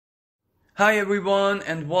Hi everyone,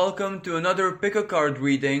 and welcome to another pick a card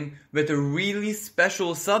reading with a really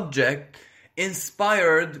special subject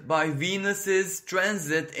inspired by Venus's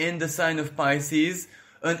transit in the sign of Pisces,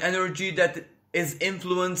 an energy that is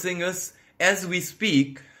influencing us as we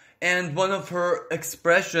speak, and one of her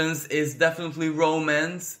expressions is definitely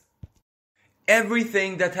romance.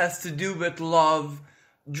 Everything that has to do with love,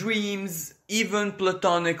 dreams, even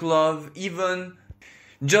platonic love, even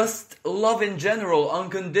just love in general,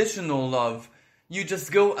 unconditional love. You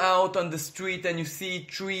just go out on the street and you see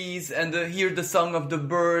trees and hear the song of the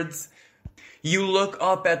birds. You look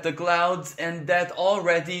up at the clouds and that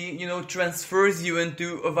already, transfers you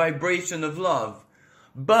into a vibration of love.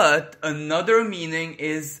 But another meaning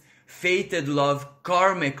is fated love,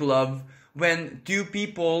 karmic love, when two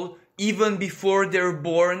people, even before they're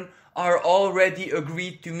born, are already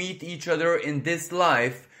agreed to meet each other in this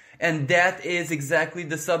life. And that is exactly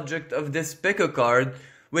the subject of this pick a card,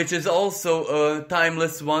 which is also a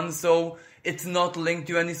timeless one, so it's not linked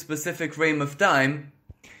to any specific frame of time.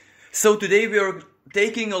 So today we are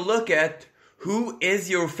taking a look at who is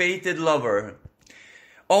your fated lover.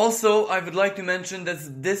 Also, I would like to mention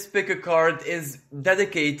that this pick a card is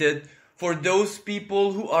dedicated for those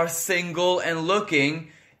people who are single and looking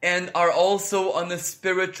and are also on a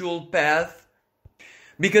spiritual path.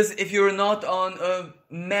 Because if you're not on a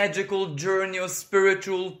magical journey or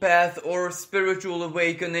spiritual path or spiritual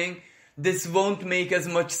awakening, this won't make as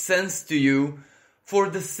much sense to you, for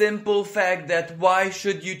the simple fact that why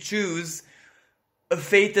should you choose a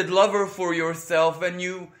fated lover for yourself when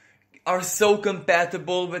you are so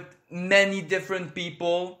compatible with many different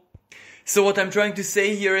people? So what I'm trying to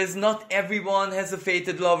say here is not everyone has a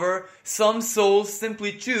fated lover. Some souls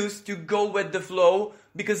simply choose to go with the flow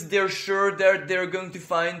because they're sure that they're going to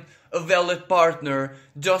find a valid partner,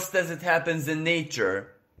 just as it happens in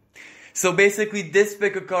nature. So basically this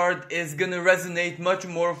pick a card is gonna resonate much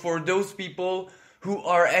more for those people who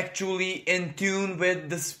are actually in tune with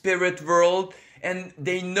the spirit world and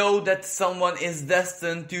they know that someone is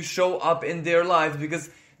destined to show up in their lives because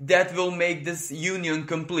that will make this union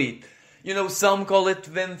complete. Some call it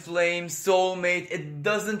twin flame, soulmate, it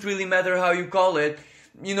doesn't really matter how you call it.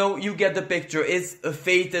 You get the picture, it's a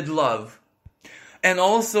fated love. And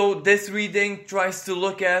also, this reading tries to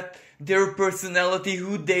look at their personality,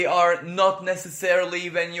 who they are, not necessarily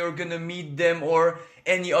when you're gonna meet them or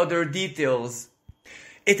any other details.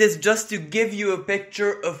 It is just to give you a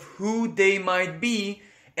picture of who they might be,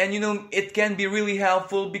 and it can be really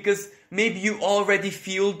helpful because maybe you already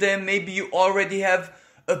feel them, maybe you already have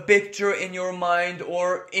a picture in your mind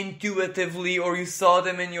or intuitively, or you saw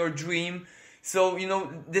them in your dream. So,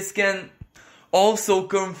 this can also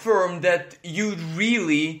confirm that you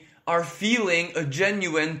really are feeling a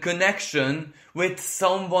genuine connection with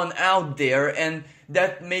someone out there, and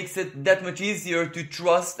that makes it that much easier to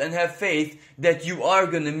trust and have faith that you are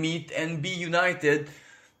gonna meet and be united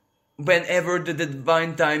whenever the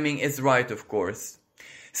divine timing is right, of course.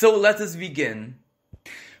 So let us begin.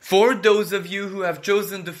 For those of you who have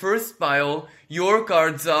chosen the first pile, your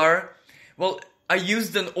cards are, I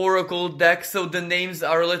used an oracle deck, so the names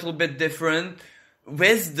are a little bit different.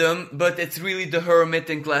 Wisdom, but it's really the Hermit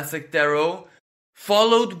in Classic Tarot.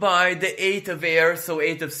 Followed by the 8 of Air, so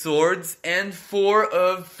 8 of Swords, and 4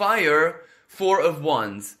 of Fire, 4 of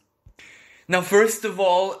Wands. Now, first of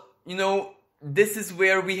all, this is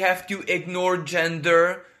where we have to ignore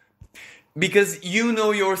gender, because you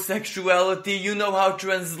know your sexuality, you know how to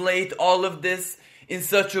translate all of this in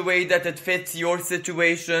such a way that it fits your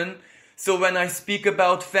situation. So when I speak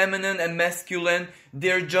about feminine and masculine,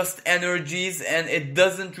 they're just energies and it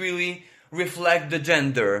doesn't really reflect the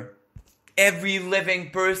gender. Every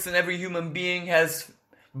living person, every human being has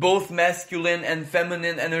both masculine and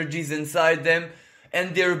feminine energies inside them,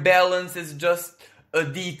 and their balance is just a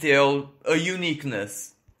detail, a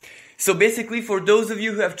uniqueness. So basically, for those of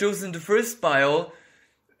you who have chosen the first pile,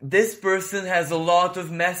 this person has a lot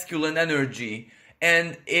of masculine energy,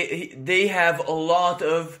 and they have a lot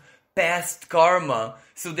of past karma.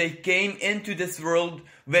 So they came into this world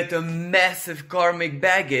with a massive karmic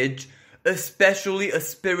baggage, especially a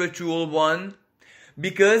spiritual one,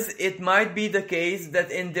 because it might be the case that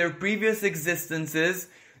in their previous existences,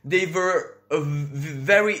 they were a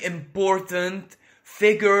very important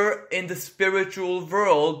figure in the spiritual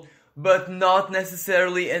world, but not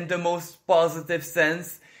necessarily in the most positive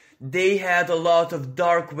sense. They had a lot of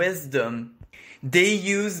dark wisdom. They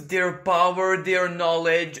used their power, their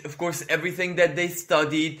knowledge, of course everything that they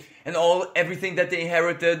studied and everything that they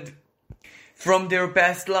inherited from their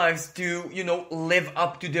past lives to, live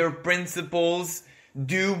up to their principles,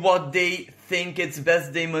 do what they think it's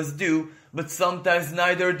best they must do, but sometimes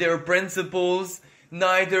neither their principles,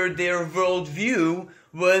 neither their worldview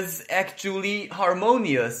was actually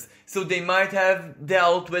harmonious. So they might have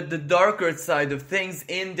dealt with the darker side of things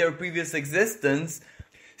in their previous existence.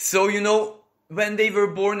 So, when they were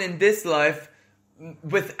born in this life,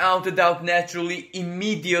 without a doubt, naturally,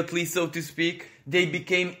 immediately, so to speak, they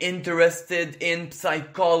became interested in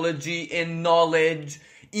psychology, in knowledge,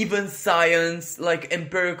 even science, like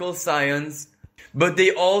empirical science. But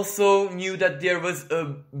they also knew that there was a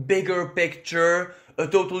bigger picture, a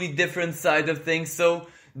totally different side of things. So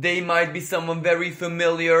they might be someone very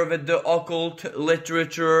familiar with the occult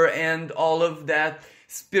literature and all of that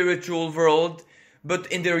spiritual world.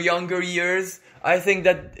 But in their younger years, I think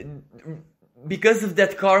that because of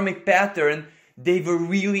that karmic pattern, they were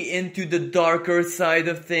really into the darker side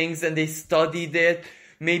of things and they studied it.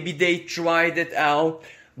 Maybe they tried it out.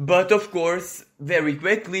 But of course, very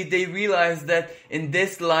quickly they realized that in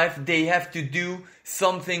this life they have to do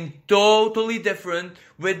something totally different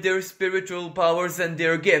with their spiritual powers and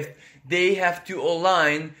their gift. They have to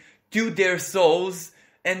align to their souls,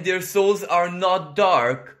 and their souls are not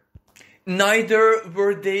dark. Neither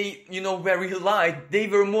were they, very light. They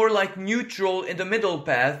were more like neutral in the middle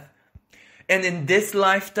path. And in this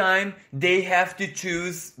lifetime, they have to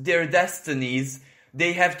choose their destinies.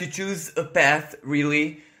 They have to choose a path,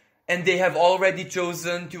 really. And they have already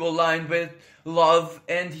chosen to align with love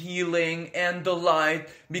and healing and the light,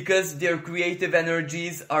 because their creative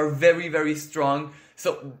energies are very, very strong.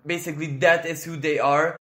 So basically that is who they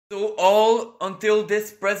are. So all until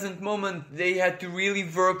this present moment, they had to really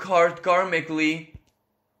work hard karmically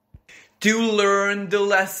to learn the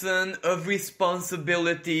lesson of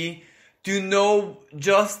responsibility, to know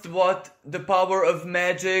just what the power of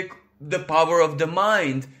magic, the power of the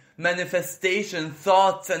mind, manifestation,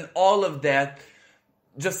 thoughts, and all of that,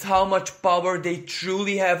 just how much power they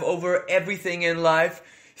truly have over everything in life.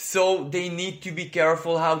 So they need to be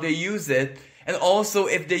careful how they use it. And also,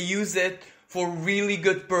 if they use it for really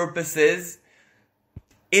good purposes,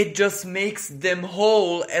 it just makes them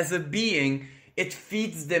whole as a being. It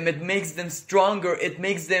feeds them, it makes them stronger, it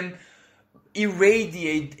makes them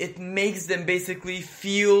irradiate, it makes them basically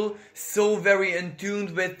feel so very in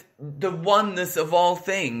tune with the oneness of all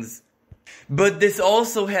things. But this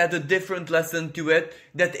also had a different lesson to it,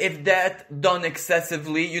 that if that done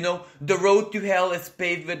excessively, the road to hell is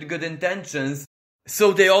paved with good intentions.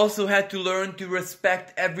 So they also had to learn to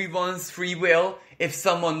respect everyone's free will. If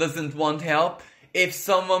someone doesn't want help, if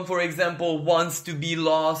someone, for example, wants to be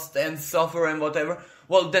lost and suffer and whatever,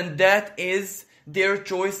 well, then that is their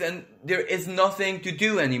choice and there is nothing to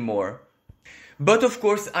do anymore. But of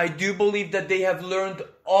course, I do believe that they have learned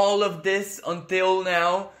all of this until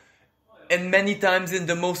now, and many times in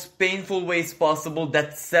the most painful ways possible.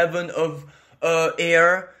 That 7 of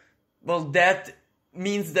air, well, that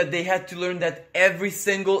means that they had to learn that every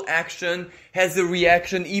single action has a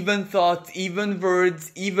reaction, even thoughts, even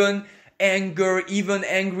words, even anger, even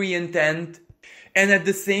angry intent. And at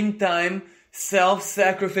the same time,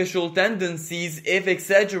 self-sacrificial tendencies, if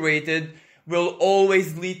exaggerated, will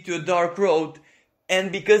always lead to a dark road.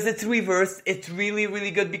 And because it's reversed, it's really,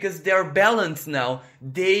 really good because they are balanced now.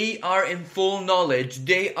 They are in full knowledge.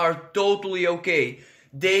 They are totally okay.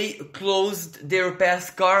 They closed their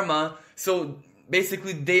past karma, so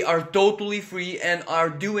basically they are totally free and are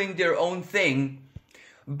doing their own thing.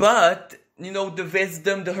 But, the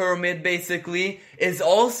wisdom, the hermit basically, is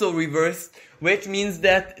also reversed, which means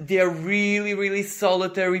that they are really, really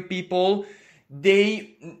solitary people.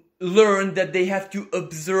 They learn that they have to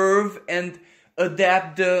observe and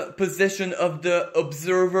adapt the position of the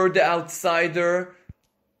observer, the outsider.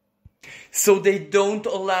 So they don't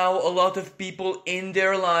allow a lot of people in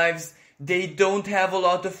their lives. They don't have a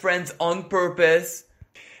lot of friends on purpose.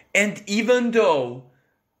 And even though,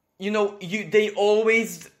 they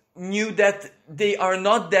always knew that they are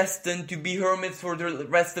not destined to be hermits for the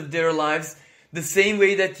rest of their lives, the same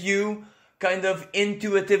way that you kind of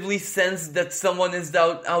intuitively sense that someone is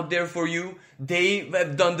out there for you, they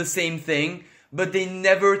have done the same thing, but they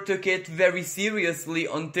never took it very seriously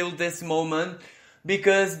until this moment,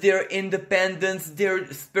 because their independence,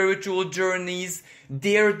 their spiritual journeys,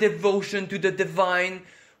 their devotion to the divine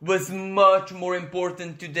was much more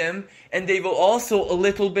important to them. And they were also a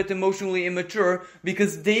little bit emotionally immature,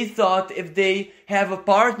 because they thought if they have a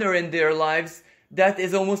partner in their lives, that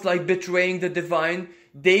is almost like betraying the divine.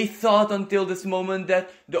 They thought until this moment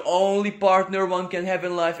that the only partner one can have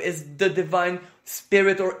in life is the divine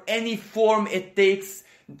spirit, or any form it takes,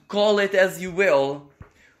 call it as you will,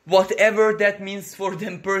 whatever that means for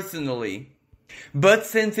them personally. But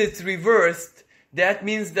since it's reversed, that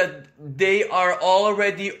means that they are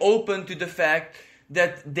already open to the fact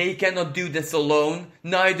that they cannot do this alone,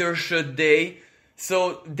 neither should they.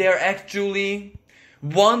 So they're actually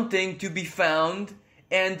wanting to be found.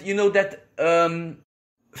 And you know that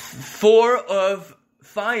four of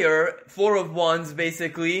fire, four of wands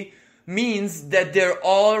basically, means that they're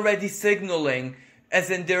already signaling, as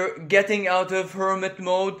in they're getting out of hermit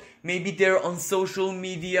mode, maybe they're on social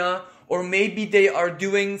media, or maybe they are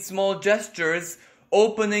doing small gestures,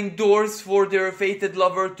 opening doors for their fated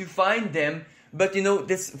lover to find them. But you know,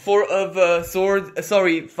 this four of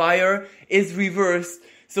fire is reversed,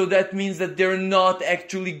 so that means that they're not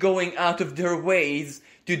actually going out of their ways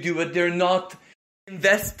to do it. They're not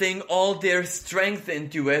investing all their strength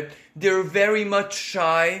into it. They're very much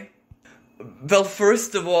shy. Well,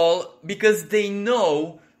 first of all, because they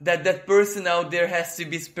know that that person out there has to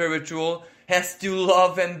be spiritual, has to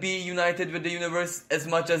love and be united with the universe as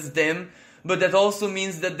much as them. But that also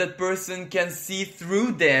means that that person can see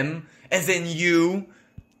through them, as in you,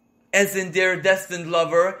 as in their destined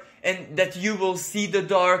lover, and that you will see the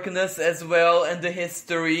darkness as well and the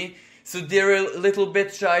history. So they're a little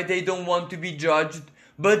bit shy, they don't want to be judged,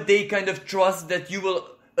 but they kind of trust that you will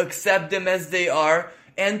accept them as they are,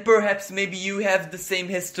 and perhaps maybe you have the same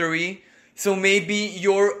history. So maybe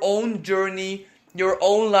your own journey, your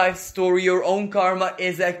own life story, your own karma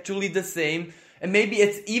is actually the same. And maybe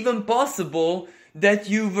it's even possible that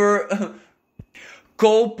you were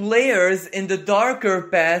co-players in the darker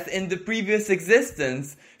path in the previous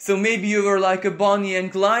existence. So maybe you were like a Bonnie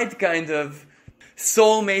and Clyde kind of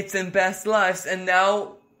soulmates in past lives, and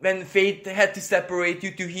now when fate had to separate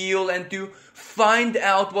you to heal and to find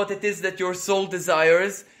out what it is that your soul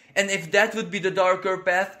desires, and if that would be the darker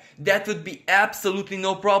path, that would be absolutely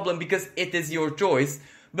no problem because it is your choice.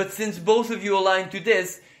 But since both of you align to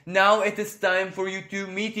this, now it is time for you to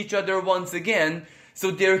meet each other once again,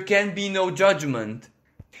 so there can be no judgment.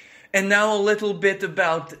 And now a little bit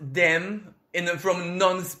about them from a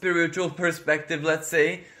non-spiritual perspective, let's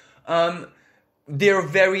say. They're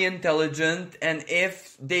very intelligent, and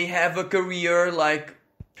if they have a career like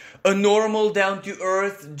a normal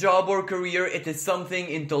down-to-earth job or career, it is something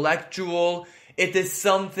intellectual, it is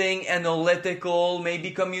something analytical,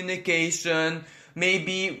 maybe communication,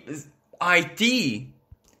 maybe IT.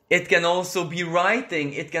 It can also be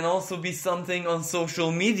writing, it can also be something on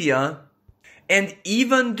social media. And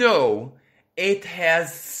even though it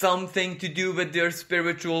has something to do with their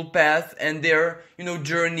spiritual path and their,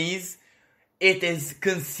 journeys, it is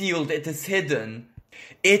concealed, it is hidden.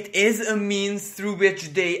 It is a means through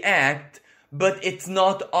which they act, but it's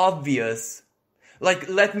not obvious. Like,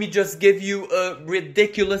 let me just give you a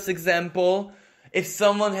ridiculous example. If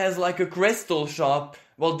someone has like a crystal shop,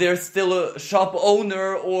 well, there's still a shop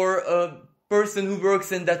owner or a person who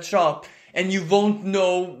works in that shop, and you won't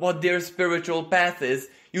know what their spiritual path is.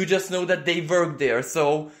 You just know that they work there.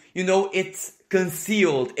 So, it's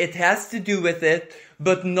concealed. It has to do with it,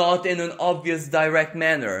 but not in an obvious, direct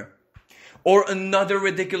manner. Or another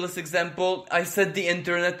ridiculous example, I said the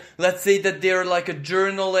internet. Let's say that they're like a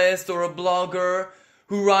journalist or a blogger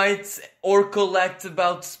who writes or collects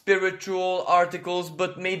about spiritual articles,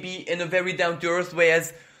 but maybe in a very down-to-earth way,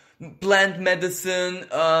 as plant medicine,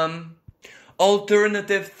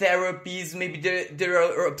 alternative therapies. Maybe there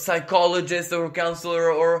are a psychologist or a counselor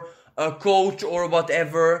or a coach or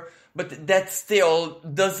whatever. But that still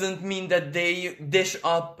doesn't mean that they dish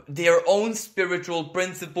up their own spiritual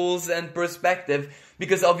principles and perspective,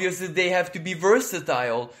 because obviously they have to be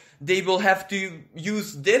versatile. They will have to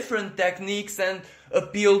use different techniques and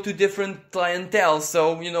appeal to different clientele.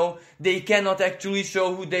 So, they cannot actually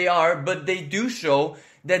show who they are, but they do show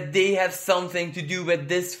that they have something to do with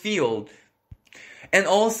this field. And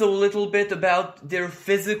also a little bit about their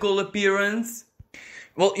physical appearance.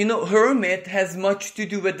 Well, hermit has much to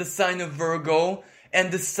do with the sign of Virgo,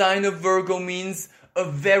 and the sign of Virgo means a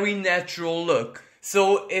very natural look.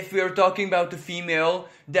 So if we are talking about a female,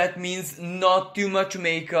 that means not too much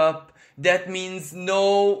makeup, that means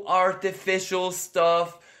no artificial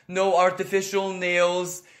stuff, no artificial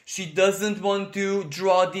nails. She doesn't want to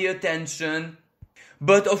draw the attention.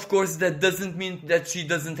 But of course that doesn't mean that she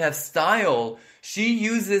doesn't have style. She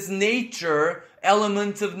uses nature,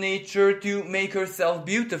 elements of nature, to make herself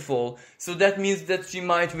beautiful. So that means that she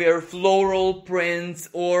might wear floral prints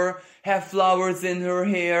or have flowers in her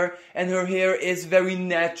hair, and her hair is very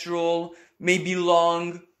natural, maybe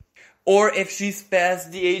long. Or if she's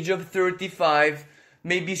past the age of 35,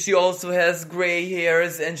 maybe she also has gray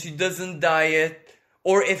hairs and she doesn't dye it.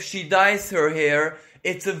 Or if she dyes her hair,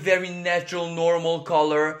 it's a very natural, normal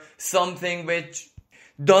color, something which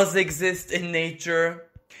does exist in nature.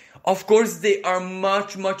 Of course, they are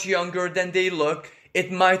much, much younger than they look.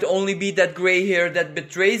 It might only be that gray hair that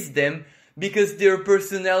betrays them, because their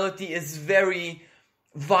personality is very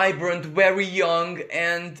vibrant, very young,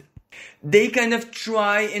 and they kind of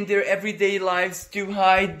try in their everyday lives to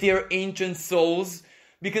hide their ancient souls,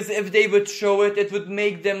 because if they would show it, it would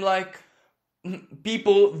make them like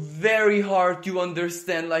people very hard to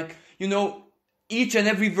understand. Like, each and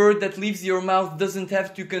every word that leaves your mouth doesn't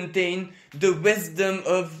have to contain the wisdom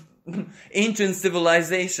of ancient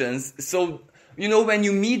civilizations. So, when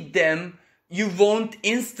you meet them, you won't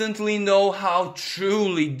instantly know how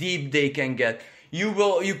truly deep they can get.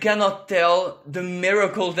 You cannot tell the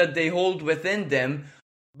miracle that they hold within them,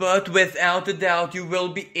 but without a doubt you will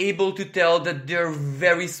be able to tell that they're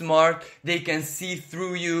very smart, they can see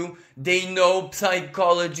through you, they know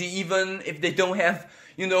psychology, even if they don't have,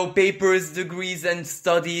 papers, degrees and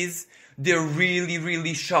studies, they're really,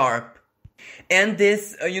 really sharp. And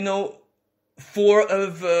this, 4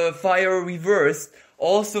 of fire reversed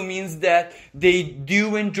also means that they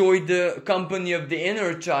do enjoy the company of the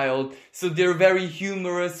inner child. So they're very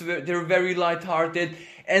humorous, they're very lighthearted,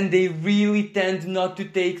 and they really tend not to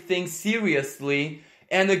take things seriously.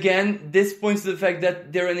 And again, this points to the fact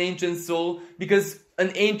that they're an ancient soul, because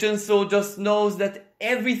an ancient soul just knows that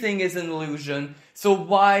everything is an illusion, so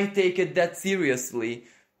why take it that seriously?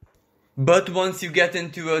 But once you get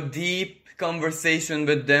into a deep conversation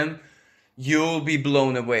with them, you'll be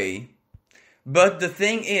blown away. But the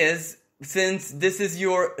thing is, since this is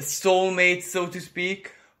your soulmate, so to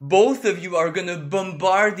speak, both of you are gonna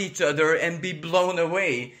bombard each other and be blown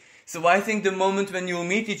away. So I think the moment when you'll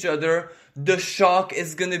meet each other, the shock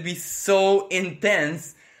is gonna be so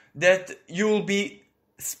intense that you'll be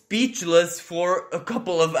speechless for a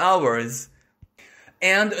couple of hours.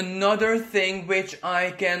 And another thing which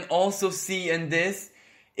I can also see in this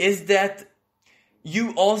is that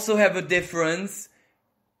you also have a difference.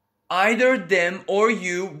 Either them or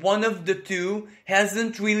you, one of the two,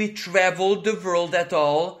 hasn't really traveled the world at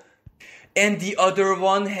all, and the other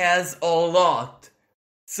one has a lot.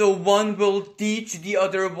 So one will teach the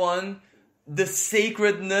other one the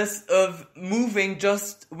sacredness of moving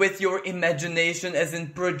just with your imagination, as in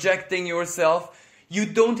projecting yourself. You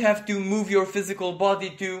don't have to move your physical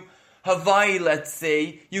body to Hawaii, let's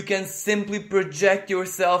say. You can simply project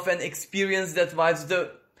yourself and experience that vibes,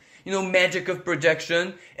 the magic of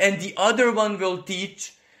projection. And the other one will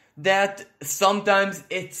teach that sometimes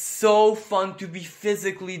it's so fun to be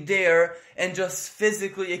physically there and just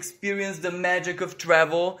physically experience the magic of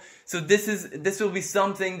travel. So this will be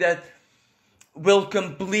something that will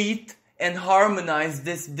complete and harmonize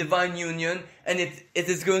this divine union, and it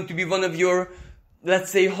is going to be one of your, let's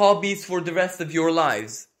say, hobbies for the rest of your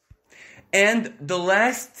lives. And the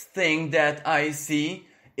last thing that I see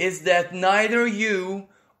is that neither you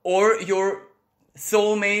or your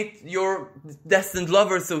soulmate, your destined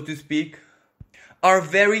lover, so to speak, are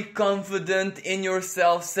very confident in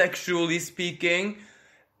yourself, sexually speaking.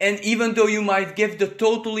 And even though you might give the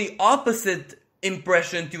totally opposite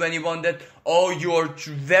impression to anyone that, oh, you're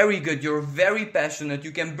very good, you're very passionate,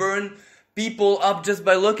 you can burn people up just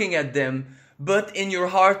by looking at them, but in your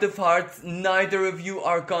heart of hearts, neither of you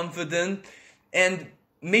are confident, and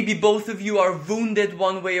maybe both of you are wounded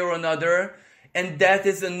one way or another. And that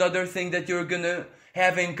is another thing that you're gonna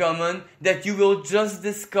have in common, that you will just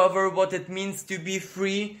discover what it means to be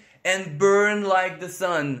free and burn like the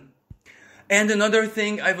sun. And another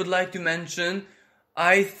thing I would like to mention,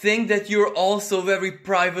 I think that you're also a very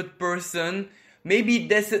private person. Maybe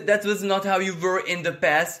that was not how you were in the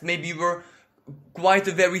past. Maybe you were quite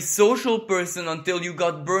a very social person until you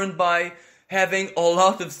got burned by having a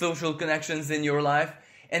lot of social connections in your life.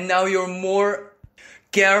 And now you're more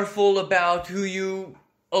careful about who you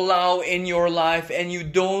allow in your life, and you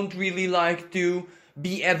don't really like to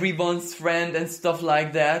be everyone's friend and stuff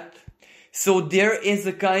like that. So there is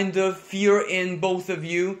a kind of fear in both of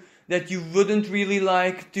you that you wouldn't really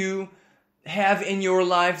like to have in your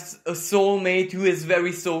lives a soulmate who is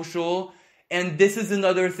very social. And this is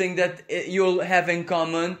another thing that you'll have in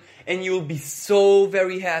common, and you'll be so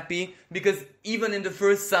very happy, because even in the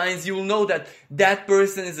first signs you'll know that that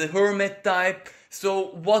person is a hermit type. So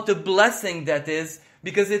what a blessing that is,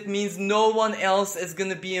 because it means no one else is going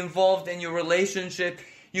to be involved in your relationship.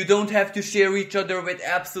 You don't have to share each other with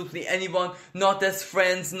absolutely anyone, not as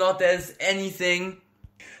friends, not as anything.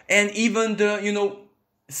 And even the,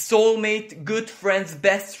 soulmate, good friends,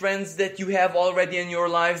 best friends that you have already in your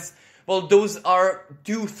lives, well, those are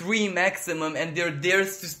 2, 3 maximum, and they're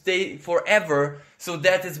theirs to stay forever. So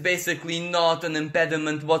that is basically not an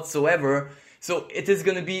impediment whatsoever. So it is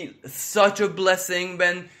going to be such a blessing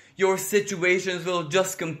when your situations will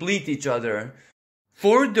just complete each other.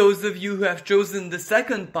 For those of you who have chosen the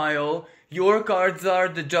second pile, your cards are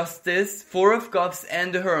the Justice, Four of Cups,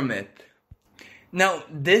 and the Hermit. Now,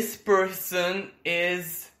 this person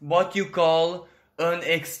is what you call an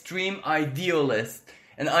extreme idealist.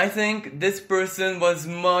 And I think this person was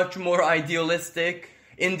much more idealistic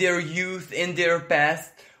in their youth, in their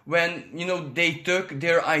past, when, they took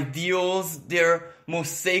their ideals, their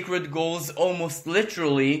most sacred goals almost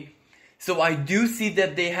literally. So I do see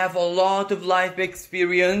that they have a lot of life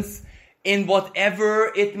experience in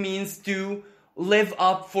whatever it means to live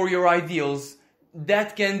up for your ideals.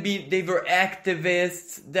 That can be they were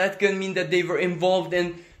activists, that can mean that they were involved in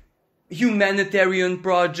humanitarian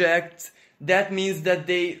projects. That means that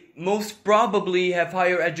they most probably have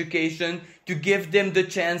higher education to give them the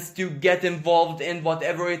chance to get involved in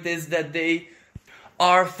whatever it is that they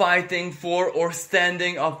are fighting for or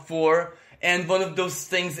standing up for. And one of those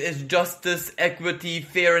things is justice, equity,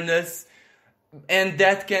 fairness. And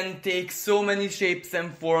that can take so many shapes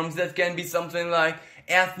and forms. That can be something like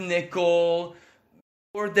ethnical,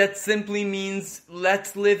 or that simply means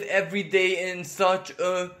let's live every day in such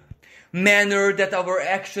a manner that our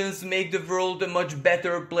actions make the world a much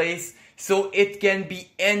better place. So it can be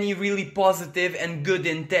any really positive and good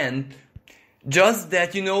intent. Just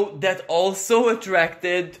that, that also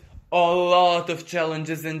attracted a lot of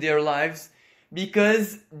challenges in their lives,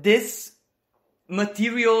 because this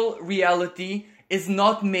material reality is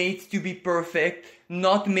not made to be perfect,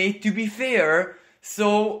 not made to be fair.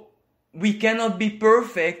 So we cannot be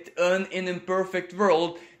perfect in an imperfect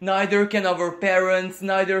world. Neither can our parents,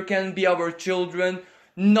 neither can be our children.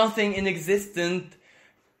 Nothing in existence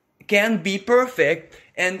can be perfect.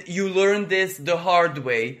 And you learn this the hard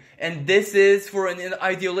way. And this is for an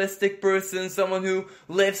idealistic person, someone who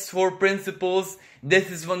lives for principles.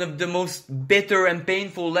 This is one of the most bitter and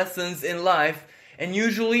painful lessons in life. And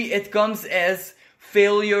usually it comes as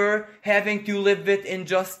failure, having to live with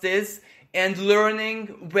injustice, and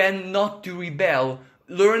learning when not to rebel,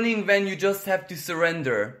 learning when you just have to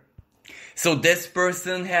surrender. So this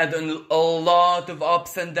person had a lot of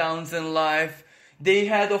ups and downs in life. They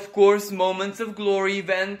had, of course, moments of glory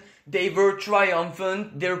when they were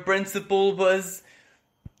triumphant. Their principle was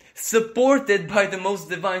supported by the most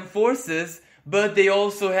divine forces, but they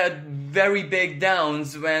also had very big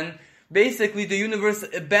downs when basically the universe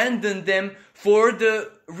abandoned them for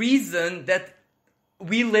the reason that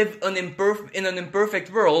we live in an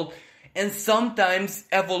imperfect world, and sometimes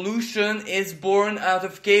evolution is born out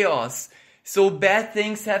of chaos. So bad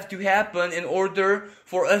things have to happen in order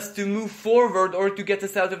for us to move forward or to get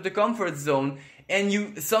us out of the comfort zone.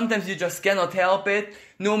 And sometimes you just cannot help it,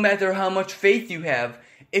 no matter how much faith you have.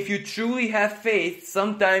 If you truly have faith,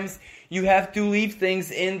 sometimes you have to leave things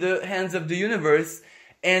in the hands of the universe.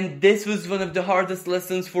 And this was one of the hardest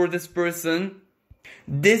lessons for this person.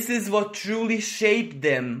 This is what truly shaped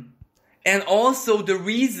them. And also the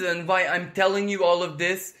reason why I'm telling you all of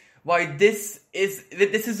this, why this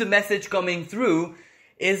is a message coming through,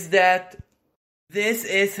 is that this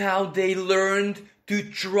is how they learned to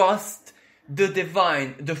trust the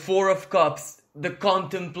divine, the Four of Cups, the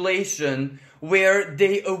contemplation, where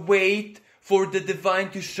they await for the divine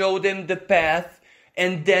to show them the path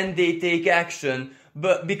and then they take action.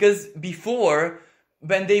 But because before,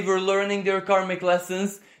 when they were learning their karmic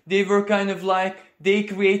lessons, they were kind of like, they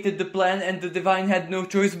created the plan and the divine had no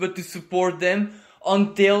choice but to support them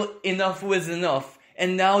until enough was enough.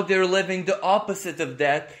 And now they're living the opposite of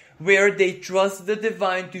that, where they trust the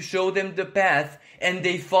divine to show them the path and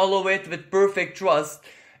they follow it with perfect trust.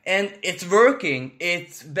 And it's working,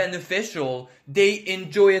 it's beneficial. They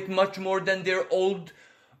enjoy it much more than their old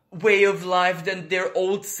way of life, than their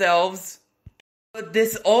old selves. But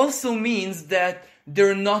this also means that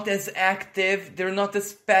they're not as active, they're not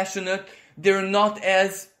as passionate, they're not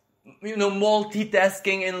as,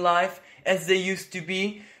 multitasking in life as they used to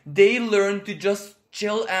be. They learn to just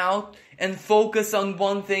chill out and focus on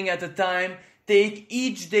one thing at a time, take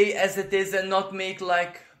each day as it is and not make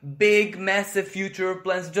like big, massive future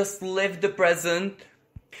plans, just live the present.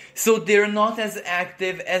 So they're not as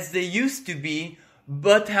active as they used to be,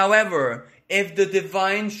 but however, if the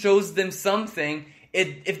divine shows them something,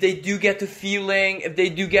 if they do get a feeling, if they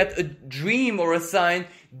do get a dream or a sign,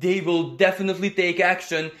 they will definitely take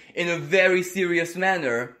action in a very serious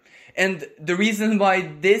manner. And the reason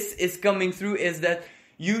why this is coming through is that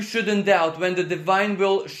you shouldn't doubt when the divine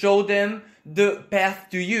will show them the path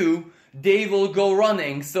to you, they will go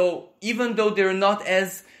running. So even though they're not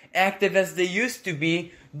as active as they used to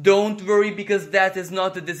be, don't worry, because that is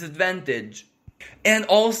not a disadvantage. And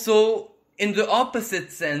also, in the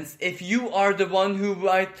opposite sense, if you are the one who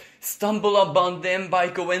might stumble upon them by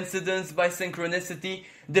coincidence, by synchronicity,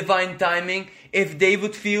 divine timing, if they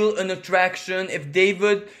would feel an attraction, if they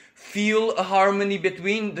would feel a harmony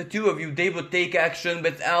between the two of you, they would take action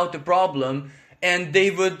without a problem, and they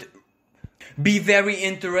would be very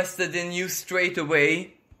interested in you straight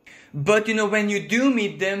away. But when you do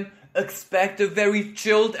meet them, expect a very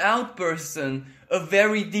chilled out person, a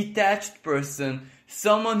very detached person,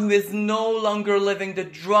 someone who is no longer living the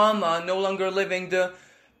drama, no longer living the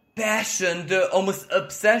passion, the almost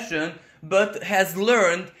obsession, but has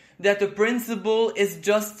learned that the principle is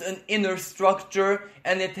just an inner structure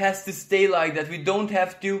and it has to stay like that. We don't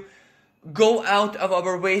have to go out of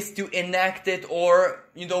our ways to enact it or,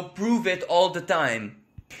 prove it all the time.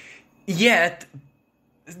 Yet,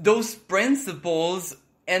 those principles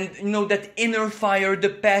and, that inner fire, the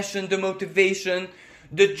passion, the motivation,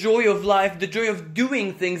 the joy of life, the joy of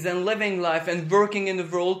doing things and living life and working in the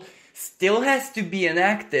world still has to be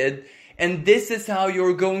enacted. And this is how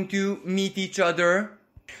you're going to meet each other.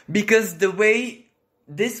 Because the way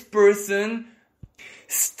this person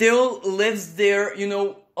still lives their,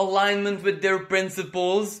 alignment with their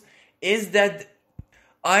principles is that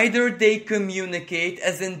either they communicate,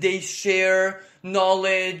 as in they share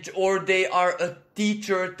knowledge, or they are a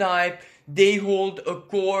teacher type, they hold a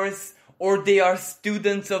course, or they are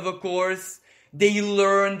students of a course, they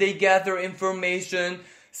learn, they gather information.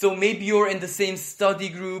 So maybe you're in the same study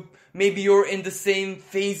group, maybe you're in the same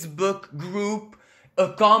Facebook group,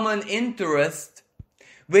 a common interest,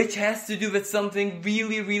 which has to do with something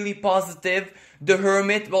really, really positive. The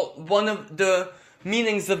hermit, one of the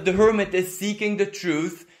meanings of the hermit is seeking the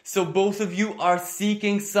truth. So both of you are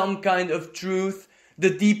seeking some kind of truth, the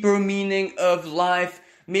deeper meaning of life,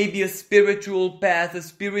 maybe a spiritual path, a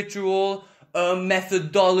spiritual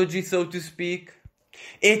methodology, so to speak.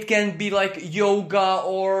 It can be like yoga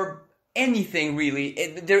or anything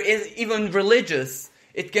really. There is even religious.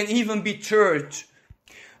 It can even be church.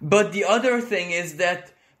 But the other thing is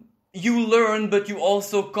that you learn, but you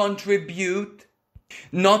also contribute.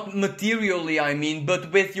 Not materially,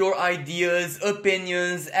 but with your ideas,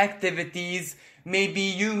 opinions, activities. Maybe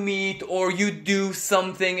you meet or you do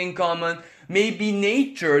something in common. Maybe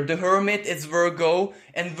nature. The hermit is Virgo,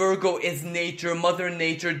 and Virgo is nature, Mother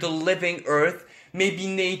Nature, the living earth. Maybe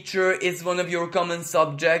nature is one of your common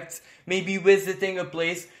subjects. Maybe visiting a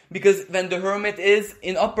place. Because when the hermit is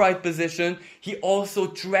in upright position, he also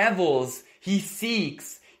travels. He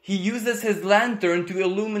seeks. He uses his lantern to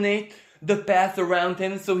illuminate the path around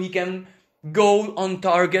him so he can go on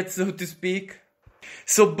target, so to speak.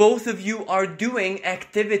 So both of you are doing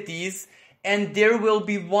activities, and there will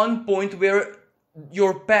be one point where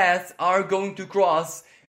your paths are going to cross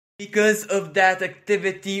because of that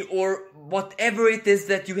activity or whatever it is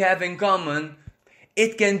that you have in common.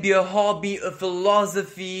 It can be a hobby, a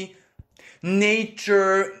philosophy,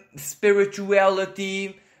 nature,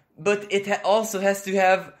 spirituality, but it also has to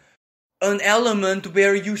have an element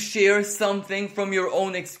where you share something from your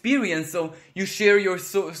own experience. So you share your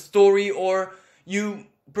story, or you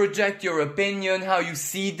project your opinion, how you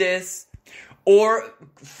see this. Or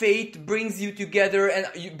fate brings you together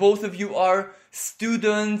and both of you are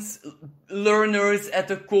students, learners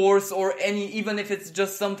at a course, or even if it's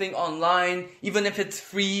just something online, even if it's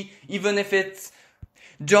free, even if it's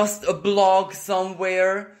just a blog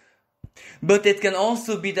somewhere. But it can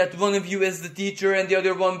also be that one of you is the teacher and the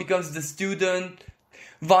other one becomes the student,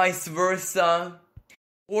 vice versa.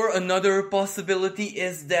 Or another possibility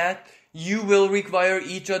is that you will require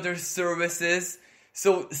each other's services.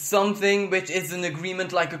 So something which is an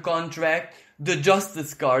agreement like a contract, the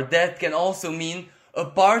justice card, that can also mean a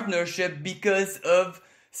partnership because of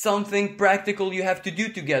something practical you have to do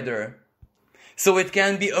together. So it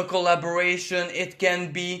can be a collaboration, it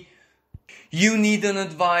can be you need an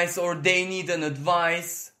advice or they need an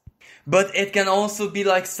advice. But it can also be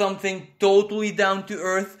like something totally down to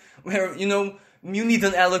earth where, you need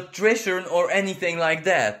an electrician or anything like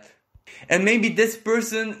that. And maybe this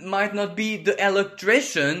person might not be the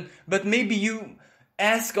electrician, but maybe you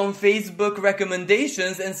ask on Facebook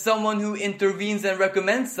recommendations and someone who intervenes and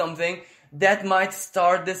recommends something that might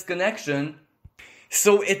start this connection.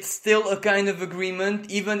 So it's still a kind of agreement,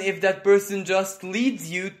 even if that person just leads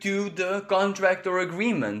you to the contract or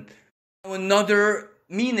agreement. Another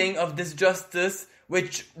meaning of this justice,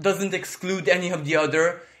 which doesn't exclude any of the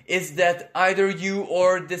other, is that either you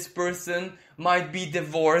or this person might be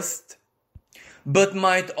divorced, but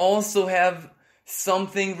might also have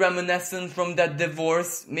something reminiscent from that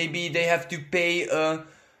divorce. Maybe they have to pay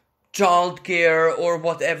child care or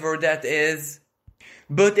whatever that is.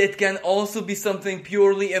 but it can also be something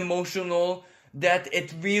purely emotional, that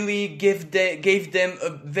it really gave them a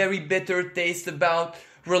very bitter taste about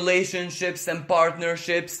relationships and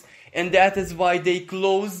partnerships, and that is why they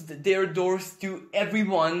closed their doors to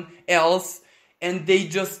everyone else, and they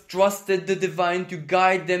just trusted the divine to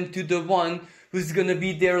guide them to the one who's gonna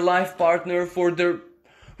be their life partner for the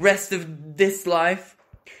rest of this life.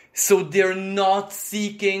 So they're not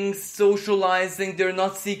seeking socializing, they're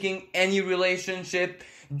not seeking any relationship,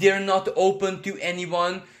 they're not open to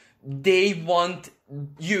anyone. They want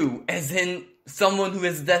you, as in someone who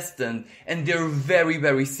is destined, and they're very,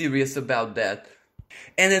 very serious about that.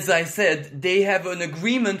 And as I said, they have an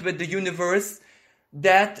agreement with the universe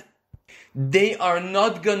that they are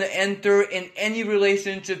not gonna enter in any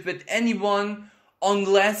relationship with anyone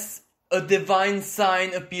unless a divine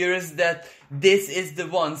sign appears that this is the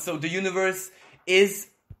one. So the universe is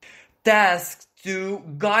tasked to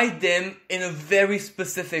guide them in a very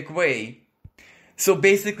specific way. So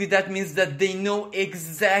basically that means that they know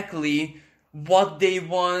exactly what they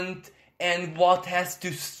want and what has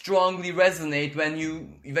to strongly resonate when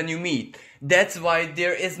you meet. That's why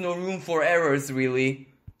there is no room for errors, really.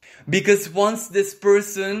 Because once this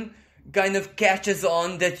person kind of catches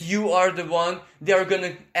on that you are the one, they are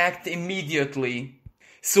gonna act immediately.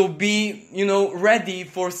 So be, ready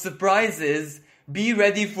for surprises. Be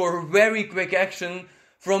ready for very quick action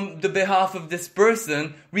from the behalf of this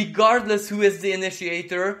person, regardless who is the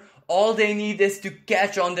initiator. All they need is to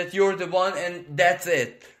catch on that you're the one, and that's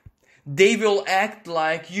it. They will act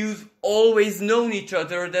like you've always known each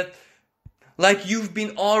other, that like you've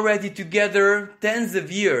been already together tens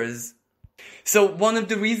of years. So one of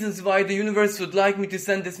the reasons why the universe would like me to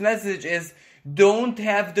send this message is, don't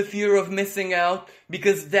have the fear of missing out,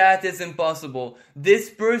 because that is impossible.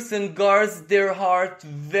 This person guards their heart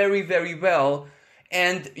very, very well,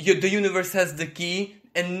 and the universe has the key,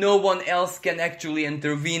 and no one else can actually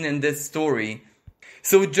intervene in this story.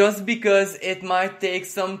 So just because it might take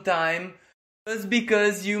some time, just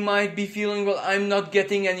because you might be feeling, well, I'm not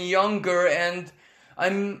getting any younger, and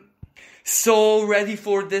I'm so ready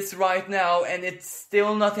for this right now, and it's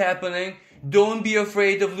still not happening, don't be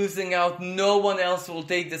afraid of losing out. No one else will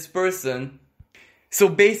take this person. So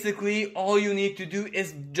basically, all you need to do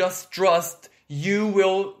is just trust.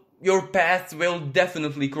 Your paths will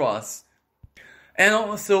definitely cross. And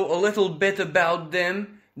also a little bit about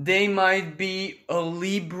them. They might be a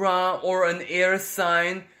Libra or an air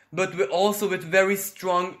sign, but also with very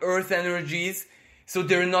strong earth energies. So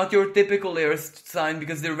they're not your typical air sign,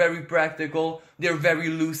 because they're very practical, they're very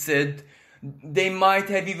lucid. They might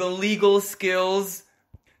have even legal skills,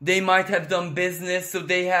 they might have done business, so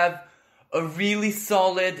they have a really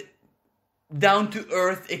solid,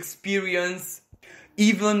 down-to-earth experience,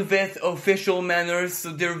 even with official manners, so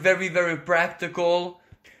they're very, very practical.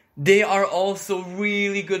 They are also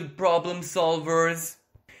really good problem solvers.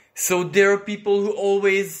 So there are people who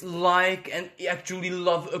always like and actually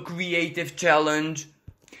love a creative challenge.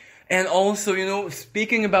 And also,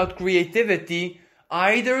 speaking about creativity,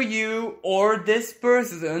 either you or this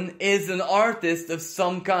person is an artist of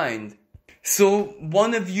some kind. So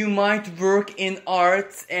one of you might work in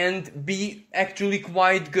arts and be actually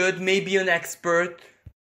quite good, maybe an expert.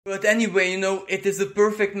 But anyway, it is a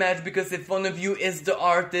perfect match, because if one of you is the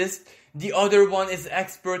artist, the other one is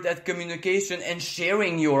expert at communication and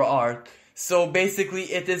sharing your art. So basically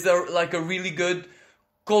it is like a really good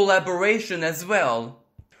collaboration as well.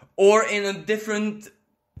 Or in a different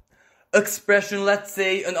expression, let's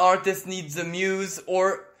say an artist needs a muse,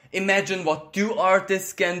 or imagine what two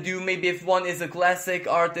artists can do. Maybe if one is a classic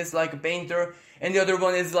artist like a painter and the other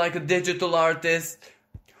one is like a digital artist.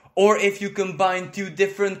 Or if you combine two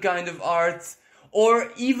different kind of arts.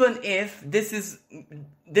 Or even if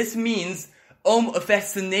this means a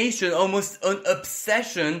fascination, almost an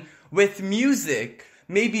obsession with music.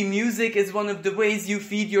 Maybe music is one of the ways you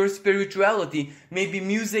feed your spirituality. Maybe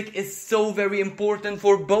music is so very important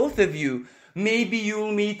for both of you. Maybe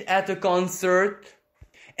you'll meet at a concert,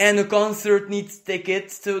 and a concert needs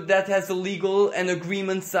tickets, so that has a legal and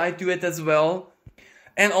agreement side to it as well.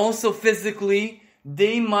 And also physically,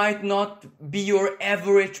 they might not be your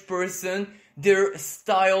average person. Their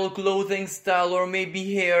style, clothing style, or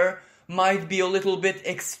maybe hair might be a little bit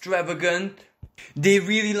extravagant. They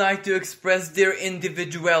really like to express their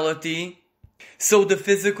individuality. So the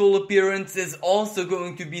physical appearance is also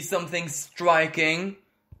going to be something striking.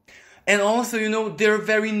 And also, they're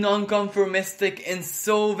very non-conformistic in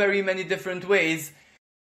so very many different ways.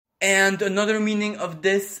 And another meaning of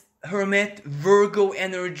this Hermit, Virgo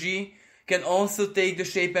energy, can also take the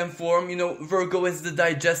shape and form. Virgo is the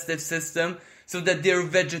digestive system, so that they're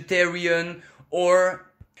vegetarian or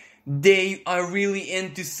they are really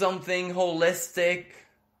into something holistic,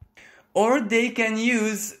 or they can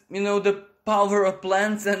use, the power of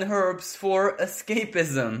plants and herbs for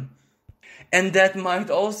escapism. And that might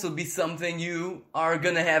also be something you are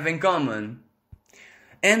gonna have in common.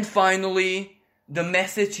 And finally, the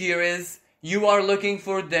message here is, you are looking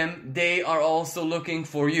for them, they are also looking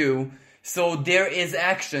for you. So there is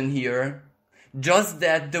action here. Just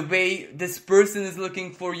that the way this person is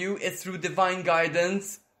looking for you is through divine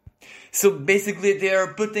guidance. So basically they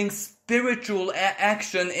are putting spiritual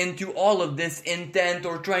action into all of this intent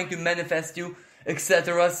or trying to manifest you,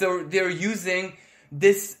 etc. So they're using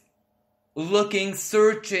this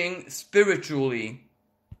searching spiritually.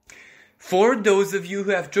 For those of you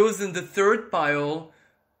who have chosen the third pile,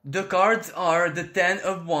 the cards are the Ten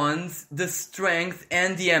of Wands, the Strength,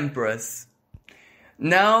 and the Empress.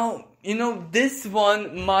 Now, this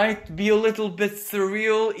one might be a little bit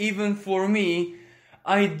surreal even for me.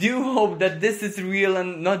 I do hope that this is real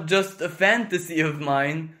and not just a fantasy of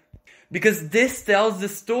mine, because this tells the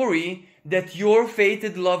story that your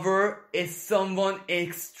fated lover is someone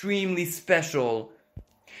extremely special.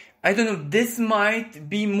 I don't know, this might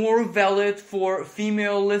be more valid for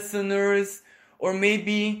female listeners, or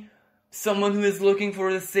maybe someone who is looking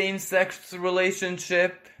for the same-sex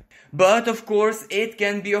relationship. But of course, it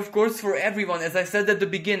can be, for everyone. As I said at the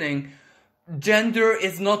beginning, gender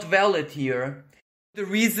is not valid here. The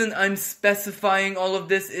reason I'm specifying all of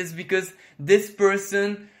this is because this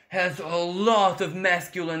person has a lot of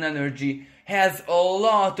masculine energy, has a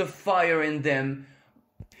lot of fire in them.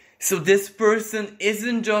 So this person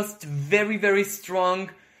isn't just very, very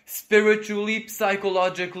strong spiritually,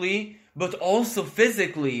 psychologically, but also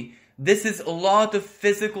physically. This is a lot of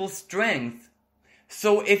physical strength.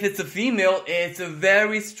 So if it's a female, it's a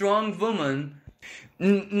very strong woman.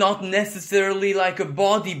 Not necessarily like a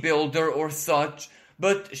bodybuilder or such,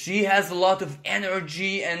 but she has a lot of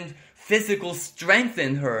energy and physical strength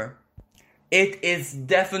in her. It is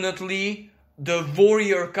definitely the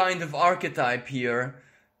warrior kind of archetype here.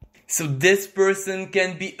 So this person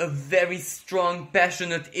can be a very strong,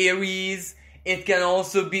 passionate Aries. It can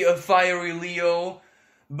also be a fiery Leo.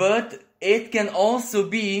 But it can also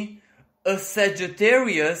be a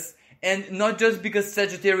Sagittarius. And not just because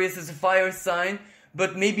Sagittarius is a fire sign,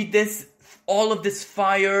 but maybe all of this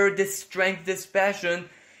fire, this strength, this passion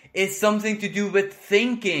is something to do with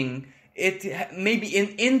thinking. It maybe in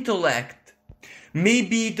intellect.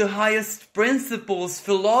 Maybe the highest principles,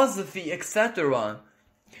 philosophy, etc.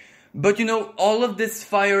 But all of this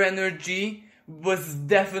fire energy was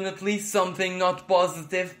definitely something not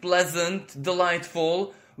positive, pleasant,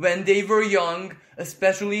 delightful when they were young,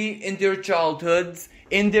 especially in their childhoods,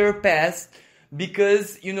 in their past,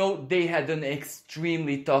 because, they had an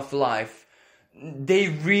extremely tough life. They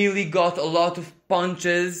really got a lot of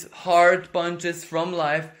punches, hard punches from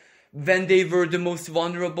life when they were the most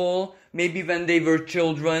vulnerable, maybe when they were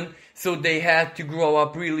children, so they had to grow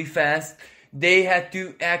up really fast. They had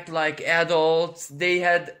to act like adults. They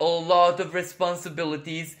had a lot of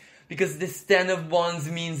responsibilities because this Ten of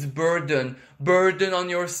Wands means burden. Burden on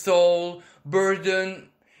your soul, burden,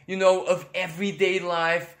 of everyday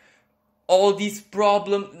life. All these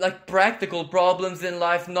problems, like practical problems in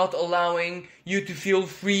life, not allowing you to feel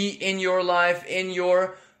free in your life, in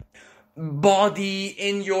your body,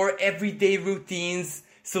 in your everyday routines.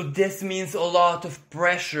 So this means a lot of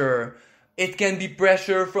pressure. It can be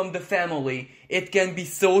pressure from the family. It can be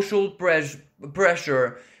social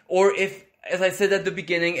pressure. Or if, as I said at the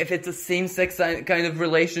beginning, if it's a same-sex kind of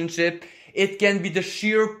relationship, it can be the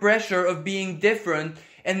sheer pressure of being different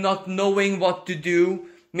and not knowing what to do.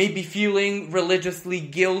 Maybe feeling religiously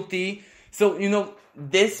guilty. So,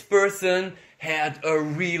 this person had a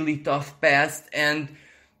really tough past and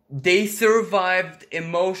they survived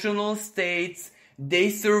emotional states. They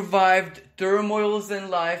survived turmoils in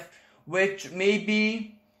life, which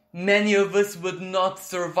maybe many of us would not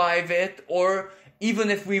survive it, or even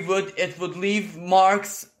if we would, it would leave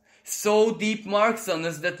marks, so deep marks on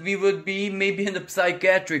us that we would be maybe in a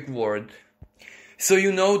psychiatric ward. So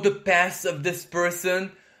the past of this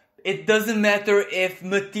person, it doesn't matter if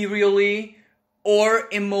materially or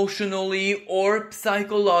emotionally or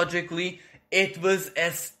psychologically it was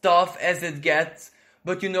as tough as it gets.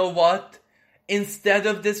 But you know what? Instead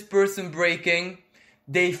of this person breaking,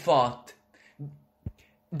 they fought.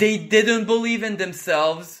 They didn't believe in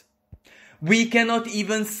themselves. We cannot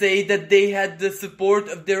even say that they had the support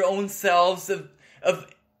of their own selves,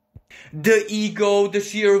 of the ego, the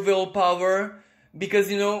sheer willpower, because,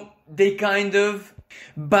 they kind of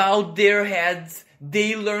bowed their heads.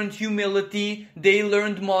 They learned humility. They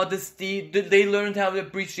learned modesty. They learned how to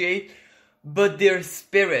appreciate. but their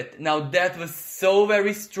spirit. Now that was so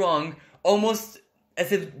very strong, almost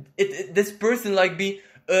as if this person like be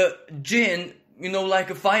a jinn, like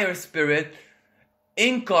a fire spirit,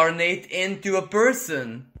 incarnate into a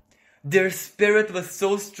person. Their spirit was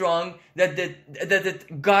so strong that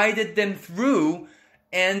it guided them through,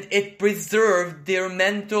 and it preserved their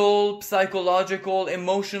mental, psychological,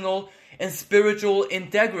 emotional, and spiritual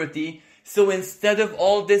integrity. So instead of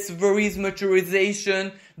all this worries,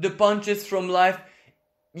 maturization, the punches from life,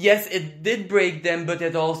 yes, it did break them, but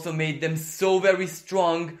it also made them so very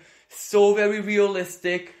strong, so very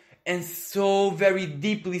realistic, and so very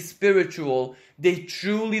deeply spiritual. They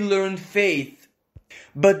truly learned faith.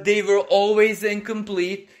 But they were always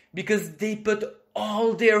incomplete because they put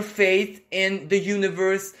all their faith in the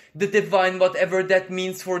universe, the divine, whatever that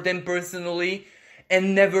means for them personally,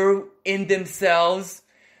 and never in themselves.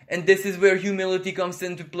 And this is where humility comes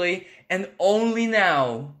into play. And only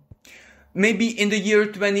now, maybe in the year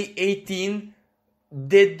 2018,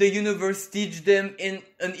 did the universe teach them in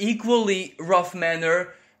an equally rough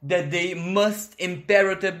manner that they must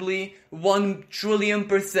imperatively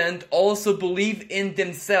 1,000,000,000% also believe in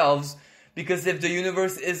themselves, because if the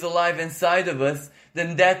universe is alive inside of us,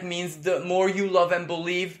 then that means the more you love and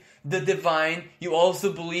believe the divine, you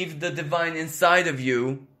also believe the divine inside of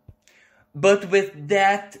you. But with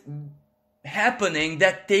that happening,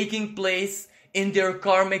 that taking place in their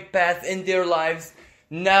karmic path, in their lives,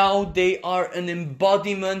 now they are an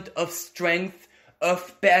embodiment of strength,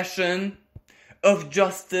 of passion, of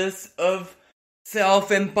justice, of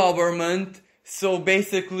self-empowerment. So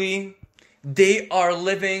basically, they are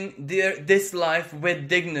living this life with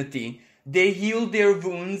dignity. They heal their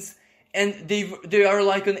wounds, and they are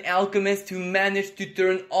like an alchemist who managed to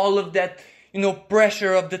turn all of that,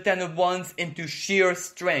 pressure of the Ten of Wands into sheer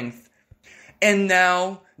strength. And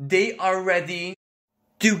now they are ready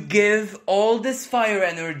to give all this fire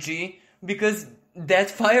energy, because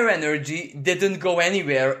that fire energy didn't go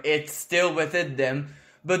anywhere, it's still within them,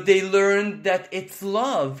 but they learned that it's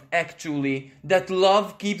love, actually, that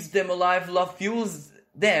love keeps them alive, love fuels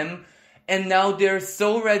them, and now they're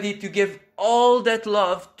so ready to give all that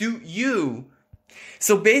love to you.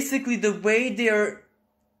 So basically the way they're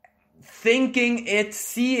thinking it,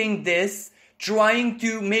 seeing this, trying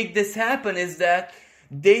to make this happen is that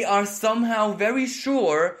they are somehow very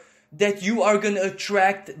sure that you are going to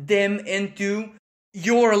attract them into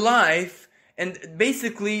your life. And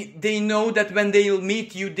basically they know that when they'll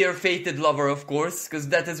meet you, their fated lover, of course, because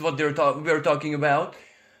that is what we're talking about,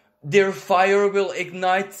 their fire will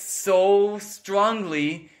ignite so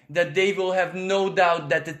strongly that they will have no doubt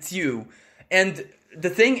that it's you. And the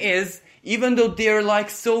thing is, even though they're like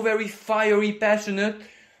so very fiery, passionate,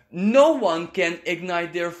 no one can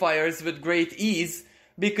ignite their fires with great ease,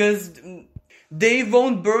 because they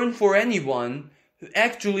won't burn for anyone.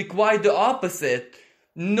 Actually, quite the opposite.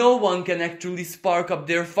 No one can actually spark up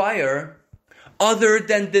their fire other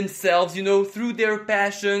than themselves, through their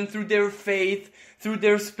passion, through their faith, through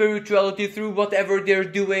their spirituality, through whatever they're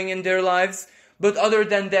doing in their lives. But other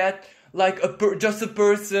than that, like just a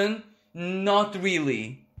person, not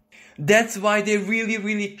really. That's why they really,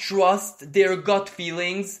 really trust their gut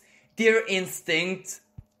feelings, their instincts,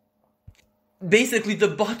 basically the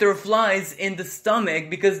butterflies in the stomach,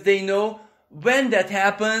 because they know when that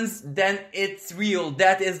happens, then it's real.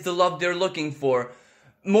 That is the love they're looking for.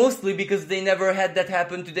 Mostly because they never had that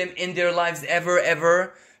happen to them in their lives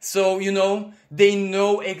ever. So, they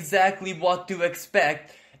know exactly what to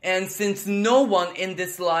expect. And since no one in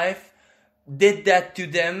this life did that to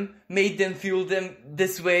them, made them feel them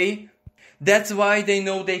this way, that's why they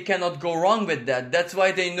know they cannot go wrong with that. That's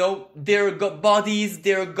why they know their bodies,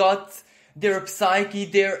 their guts, their psyche,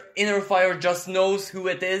 their inner fire just knows who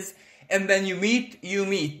it is. And when you meet, you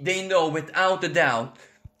meet. They know without a doubt.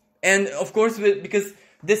 And of course, because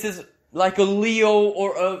this is like a Leo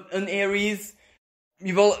or an Aries,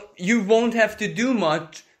 you won't have to do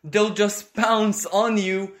much. They'll just pounce on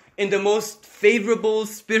you in the most favorable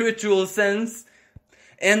spiritual sense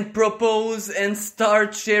and propose and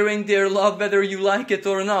start sharing their love whether you like it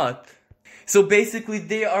or not. So basically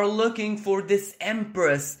they are looking for this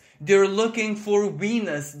Empress. They're looking for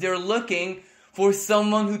Venus. They're looking for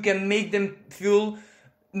someone who can make them feel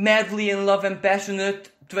madly in love and passionate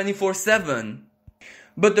 24/7.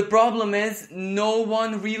 But the problem is, no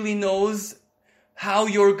one really knows how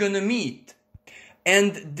you're gonna meet.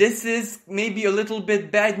 And this is maybe a little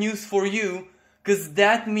bit bad news for you, because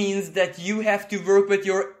that means that you have to work with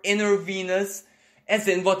your inner Venus, as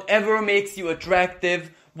in whatever makes you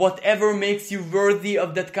attractive, whatever makes you worthy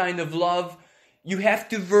of that kind of love, you have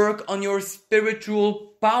to work on your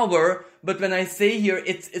spiritual power. But when I say here,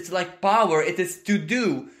 it's like power. It is to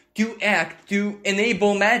do, to act, to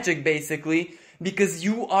enable magic, basically, because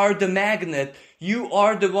you are the magnet. You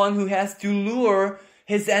are the one who has to lure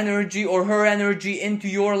his energy or her energy into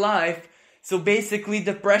your life. So basically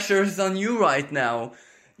the pressure is on you right now.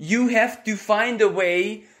 You have to find a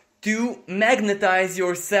way to magnetize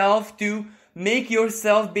yourself, to make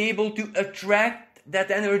yourself be able to attract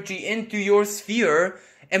that energy into your sphere.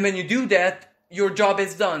 And when you do that, your job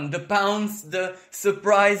is done. The pounce, the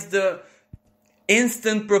surprise, the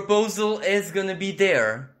instant proposal is gonna be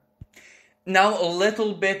there. Now a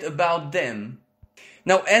little bit about them.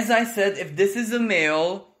 Now, as I said, if this is a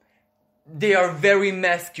male, they are very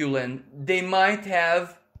masculine. They might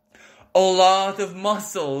have a lot of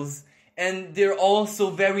muscles, and they're also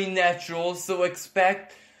very natural, so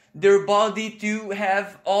expect their body to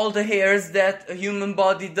have all the hairs that a human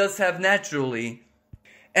body does have naturally.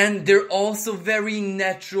 And they're also very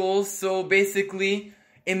natural, so basically,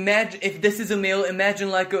 imagine, if this is a male, imagine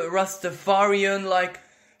like a Rastafarian, like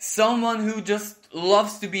someone who just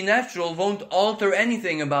loves to be natural, won't alter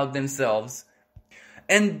anything about themselves.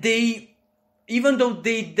 And they, even though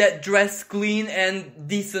they dress clean and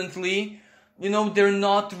decently, they're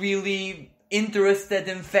not really interested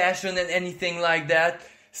in fashion and anything like that.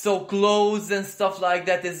 So clothes and stuff like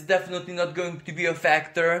that is definitely not going to be a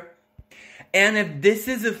factor. And if this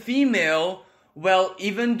is a female, well,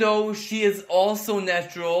 even though she is also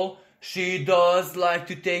natural, she does like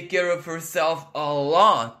to take care of herself a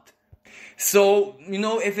lot. So,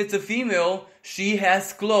 if it's a female, she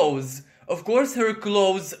has clothes. Of course, her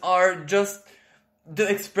clothes are just the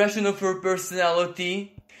expression of her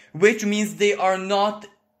personality, which means they are not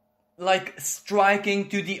like striking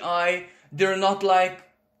to the eye. They're not like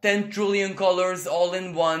 10 trillion colors all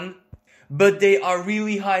in one, but they are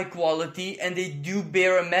really high quality and they do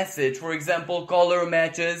bear a message. For example, color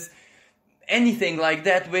matches, anything like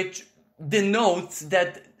that, which denotes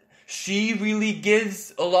that she really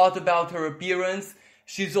gives a lot about her appearance.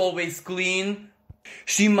 She's always clean.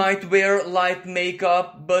 She might wear light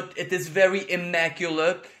makeup, but it is very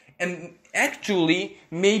immaculate. And actually,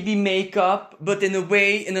 maybe makeup, but in a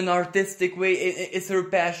way, in an artistic way, is her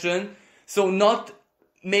passion. So not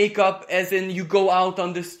makeup as in you go out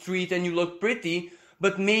on the street and you look pretty,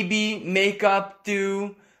 but maybe makeup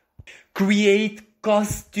to create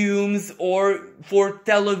costumes or for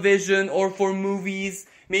television or for movies,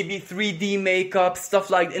 maybe 3D makeup,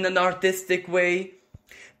 stuff like in an artistic way.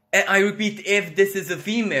 And I repeat, if this is a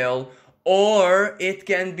female, or it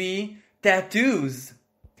can be tattoos.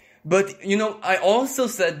 But, I also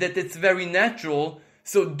said that it's very natural,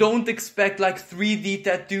 so don't expect like 3D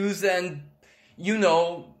tattoos and,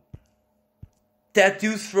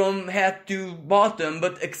 tattoos from head to bottom,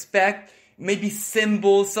 but expect maybe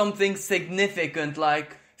symbols, something significant,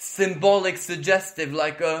 like symbolic, suggestive,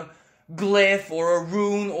 like a glyph or a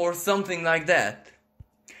rune or something like that.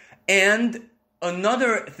 And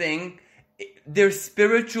another thing, their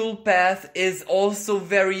spiritual path is also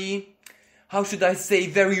very,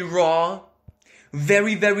 very raw,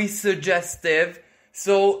 very, very suggestive.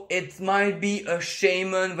 So it might be a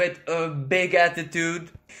shaman with a big attitude,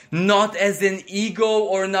 not as in ego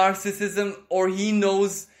or narcissism or he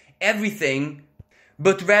knows everything,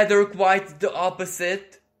 but rather quite the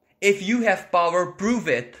opposite. If you have power, prove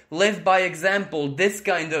it. Live by example. This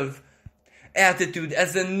kind of attitude,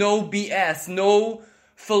 as in no BS, no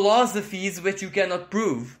philosophies which you cannot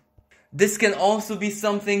prove. This can also be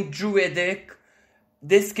something druidic.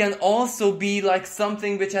 This can also be like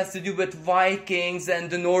something which has to do with Vikings and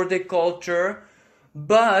the Nordic culture.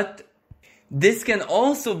 But this can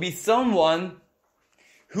also be someone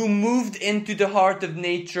who moved into the heart of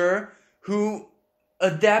nature, who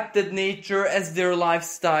adapted nature as their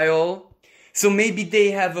lifestyle. So maybe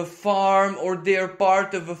they have a farm, or they're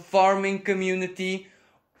part of a farming community,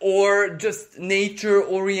 or just nature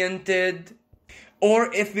oriented.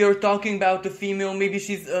 Or if we are talking about a female, maybe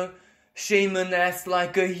she's a shamaness,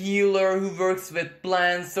 like a healer who works with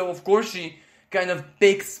plants. So of course she kind of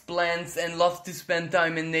picks plants and loves to spend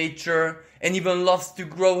time in nature, and even loves to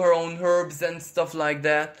grow her own herbs and stuff like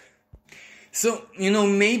that. So,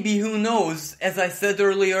 maybe, who knows, as I said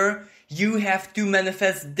earlier, you have to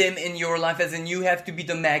manifest them in your life, as in you have to be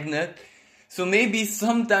the magnet. So maybe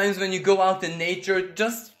sometimes when you go out in nature,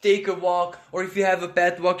 just take a walk, or if you have a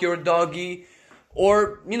pet, walk your doggy,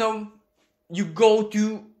 or, you go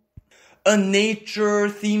to a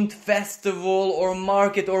nature-themed festival or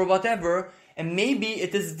market or whatever, and maybe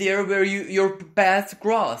it is there where your paths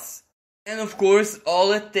cross. And of course,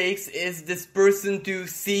 all it takes is this person to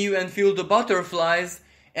see you and feel the butterflies,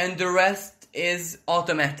 and the rest is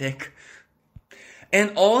automatic.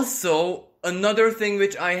 And also, another thing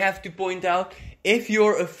which I have to point out, if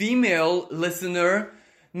you're a female listener,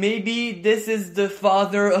 maybe this is the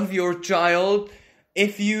father of your child.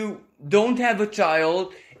 If you don't have a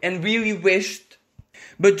child and really wished,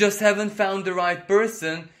 but just haven't found the right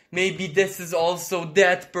person, maybe this is also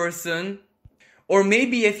that person. Or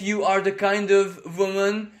maybe if you are the kind of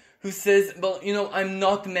woman who says, well, I'm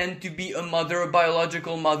not meant to be a mother, a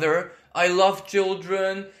biological mother. I love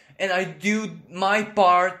children and I do my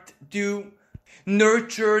part to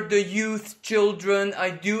nurture the youth children.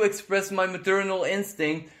 I do express my maternal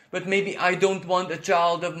instinct, but maybe I don't want a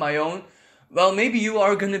child of my own. Well, maybe you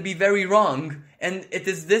are going to be very wrong. And it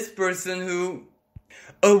is this person who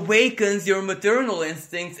awakens your maternal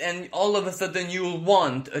instincts and all of a sudden you'll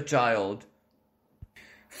want a child.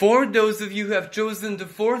 For those of you who have chosen the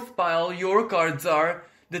fourth pile, your cards are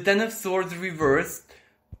the Ten of Swords reversed,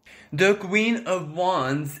 the Queen of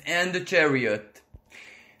Wands, and the Chariot.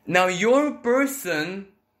 Now, your person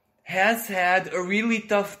has had a really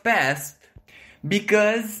tough past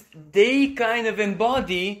because they kind of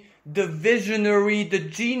embody the visionary, the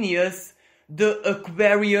genius, the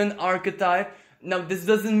Aquarian archetype. Now, this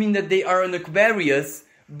doesn't mean that they are an Aquarius,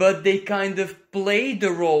 but they kind of play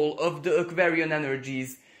the role of the Aquarian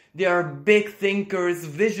energies. They are big thinkers,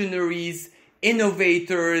 visionaries,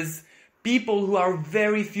 innovators, people who are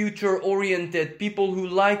very future-oriented, people who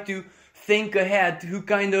like to think ahead, who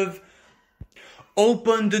kind of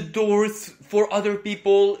open the doors for other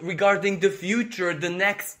people regarding the future, the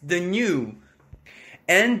next, the new.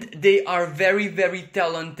 And they are very, very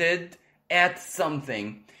talented at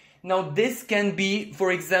something. Now, this can be,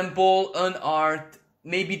 for example, an art.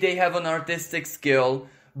 Maybe they have an artistic skill,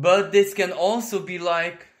 but this can also be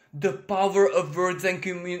like the power of words and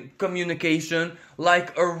communication,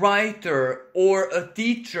 like a writer or a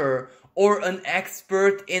teacher or an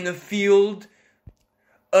expert in a field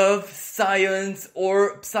of science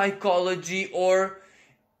or psychology, or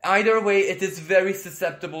either way, it is very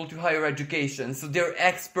susceptible to higher education. So they're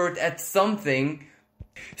expert at something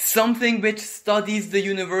which studies the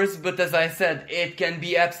universe, but as I said, it can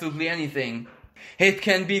be absolutely anything. It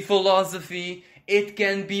can be philosophy, it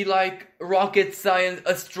can be like rocket science,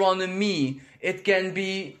 astronomy, it can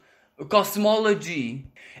be cosmology,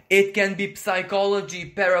 it can be psychology,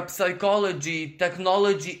 parapsychology,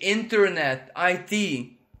 technology, internet, IT.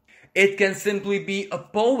 It can simply be a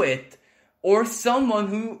poet or someone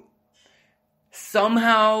who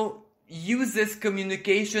somehow uses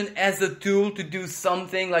communication as a tool to do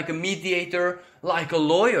something, like a mediator, like a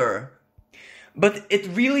lawyer. But it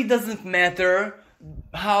really doesn't matter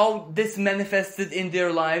how this manifested in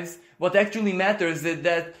their lives. What actually matters is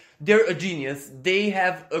that they're a genius. They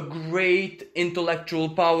have a great intellectual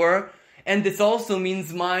power, and this also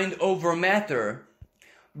means mind over matter.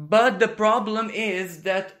 But the problem is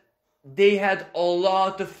that they had a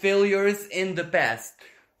lot of failures in the past.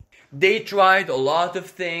 They tried a lot of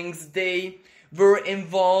things. They were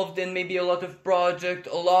involved in maybe a lot of projects,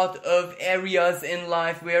 a lot of areas in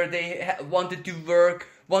life where they wanted to work,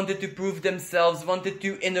 wanted to prove themselves, wanted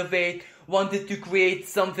to innovate, wanted to create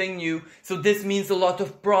something new. So this means a lot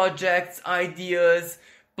of projects, ideas,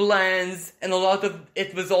 plans, and a lot of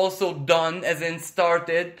it was also done, as in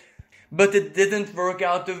started, but it didn't work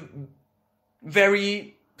out a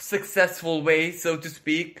very successful way, so to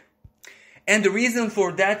speak. And the reason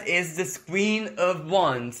for that is this Queen of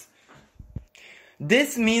Wands.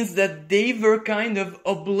 This means that they were kind of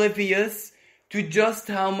oblivious to just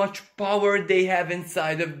how much power they have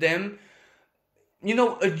inside of them.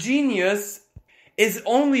 A genius is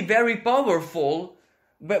only very powerful,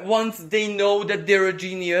 but once they know that they're a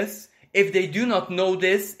genius. If they do not know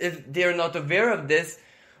this, if they're not aware of this,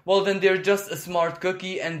 well, then they're just a smart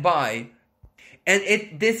cookie and bye.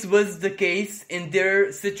 And this was the case in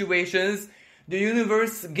their situations. The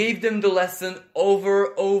universe gave them the lesson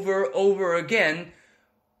over again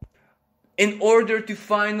in order to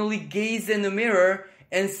finally gaze in the mirror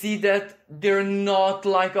and see that they're not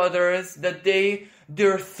like others, that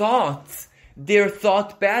their thoughts, their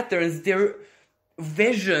thought patterns, their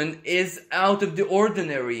vision is out of the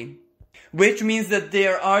ordinary. Which means that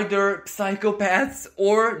they're either psychopaths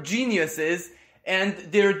or geniuses, and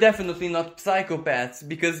they're definitely not psychopaths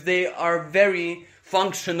because they are very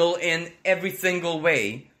functional in every single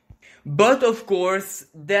way. But of course,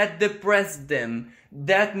 that depressed them.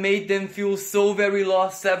 That made them feel so very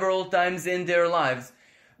lost several times in their lives.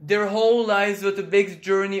 Their whole lives were a big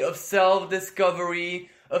journey of self-discovery,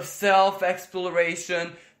 of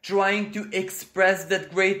self-exploration, trying to express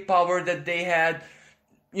that great power that they had.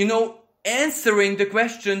 Answering the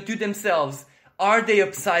question to themselves, are they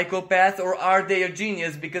a psychopath or are they a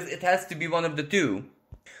genius? Because it has to be one of the two.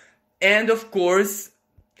 And of course,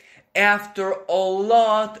 after a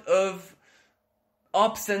lot of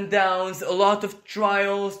ups and downs, a lot of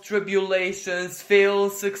trials, tribulations,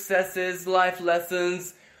 fails, successes, life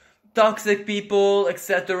lessons, toxic people,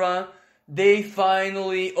 etc., they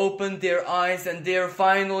finally opened their eyes and they're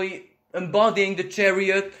finally embodying the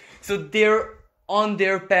chariot. So they're on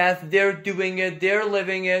their path, they're doing it, they're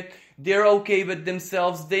living it, they're okay with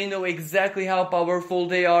themselves, they know exactly how powerful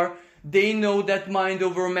they are, they know that mind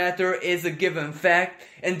over matter is a given fact,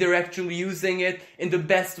 and they're actually using it in the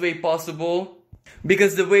best way possible.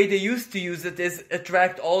 Because the way they used to use it is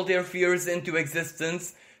attract all their fears into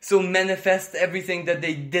existence, so manifest everything that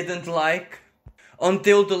they didn't like,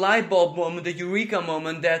 until the light bulb moment, the eureka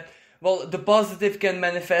moment that, well, the positive can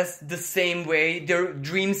manifest the same way, their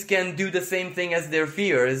dreams can do the same thing as their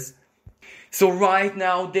fears. So right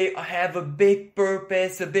now they have a big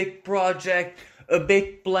purpose, a big project, a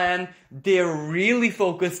big plan. They're really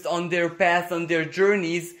focused on their path, on their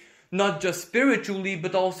journeys, not just spiritually,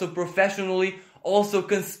 but also professionally, also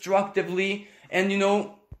constructively. And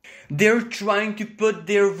they're trying to put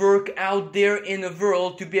their work out there in a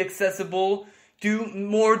world to be accessible to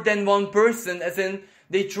more than one person, as in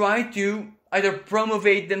they try to either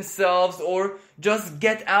promote themselves or just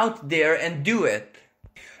get out there and do it.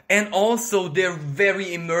 And also they're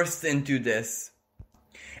very immersed into this.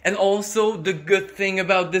 And also the good thing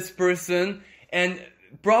about this person, and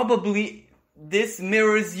probably this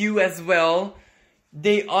mirrors you as well,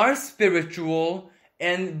 they are spiritual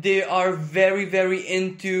and they are very, very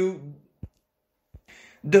into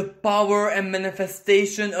the power and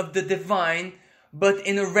manifestation of the divine, but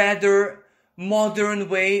in a rather modern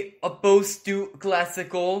way opposed to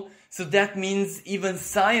classical. So that means even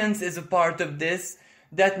science is a part of this.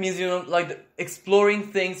 That means, like exploring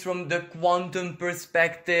things from the quantum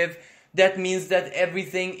perspective. That means that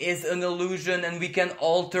everything is an illusion and we can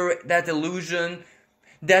alter that illusion.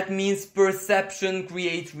 That means perception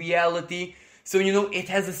creates reality. So, it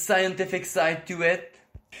has a scientific side to it.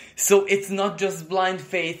 So it's not just blind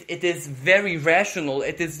faith, it is very rational,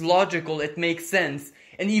 it is logical, it makes sense.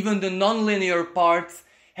 And even the non-linear parts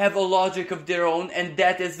have a logic of their own, and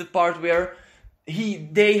that is the part where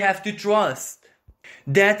they have to trust.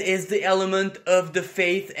 That is the element of the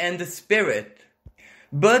faith and the spirit.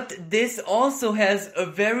 But this also has a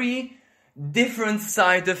very different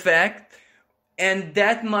side effect, and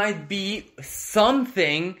that might be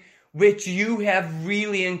something which you have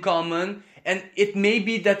really in common, and it may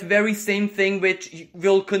be that very same thing which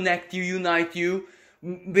will connect you, unite you,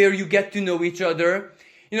 where you get to know each other.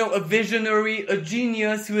 A visionary, a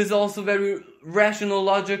genius who is also very rational,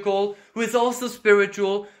 logical, who is also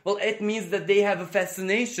spiritual. Well, it means that they have a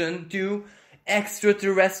fascination to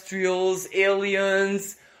extraterrestrials,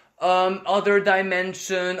 aliens, other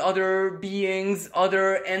dimension, other beings,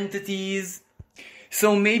 other entities.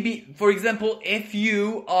 So maybe, for example, if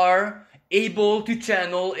you are able to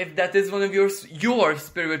channel, if that is one of your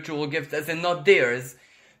spiritual gifts, as in not theirs,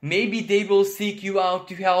 maybe they will seek you out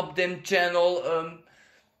to help them channel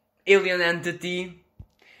alien entity.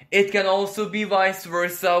 It can also be vice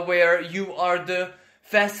versa, where you are the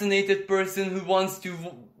fascinated person who wants to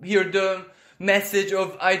hear the message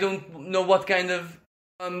of, I don't know what kind of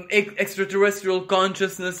extraterrestrial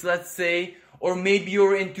consciousness, let's say, or maybe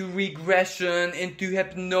you're into regression, into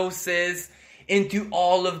hypnosis, into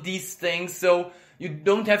all of these things. So you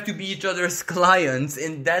don't have to be each other's clients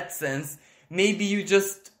in that sense. Maybe you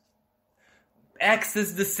just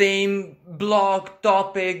access the same blog,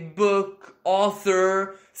 topic, book,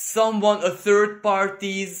 author, someone, a third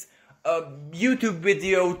party's YouTube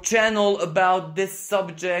video, channel about this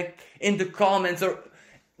subject in the comments, or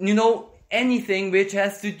anything which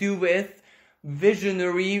has to do with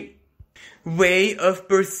visionary way of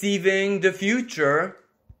perceiving the future.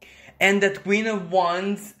 And that Queen of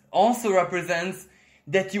Wands also represents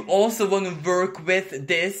that you also want to work with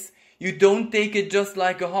this. You don't take it just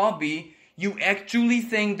like a hobby. You actually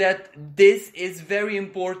think that this is very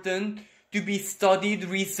important to be studied,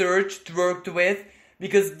 researched, worked with,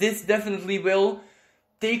 because this definitely will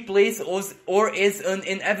take place or is an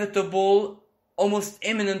inevitable, almost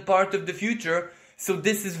imminent part of the future. So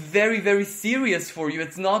this is very, very serious for you.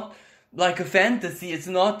 It's not like a fantasy. It's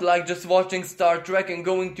not like just watching Star Trek and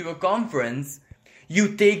going to a conference.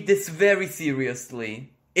 You take this very seriously.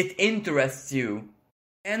 It interests you.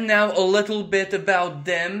 And now a little bit about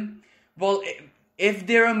them. Well, if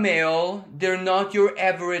they're a male, they're not your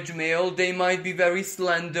average male. They might be very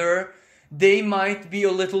slender. They might be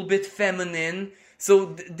a little bit feminine.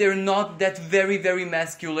 So they're not that very, very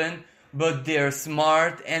masculine. but they're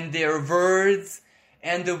smart, and their words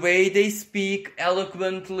and the way they speak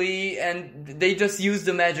eloquently, and they just use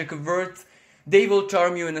the magic of words, they will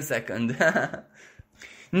charm you in a second.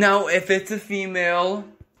 Now, if it's a female,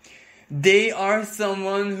 they are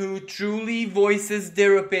someone who truly voices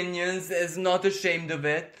their opinions, is not ashamed of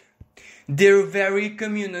it. They're very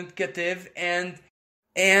communicative, and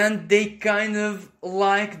they kind of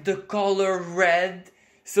like the color red,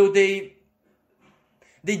 so they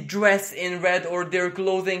dress in red, or their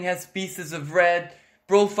clothing has pieces of red,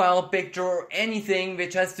 profile picture, or anything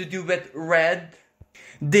which has to do with red.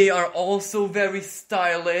 They are also very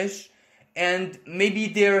stylish, and maybe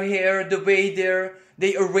their hair, the way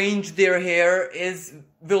they arrange their hair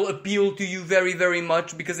will appeal to you very, very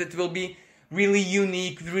much, because it will be really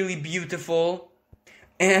unique, really beautiful.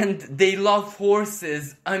 And they love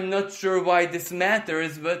horses. I'm not sure why this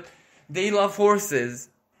matters, but they love horses.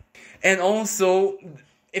 And also,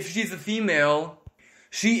 if she's a female,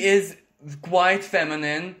 she is quite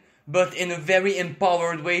feminine, but in a very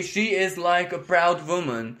empowered way. She is like a proud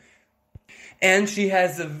woman. And she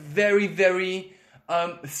has a very, very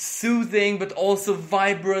soothing but also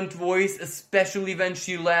vibrant voice, especially when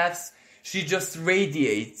she laughs. She just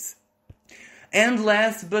radiates. And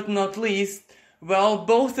last but not least, well,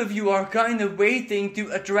 both of you are kind of waiting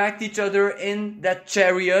to attract each other in that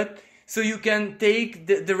chariot, so you can take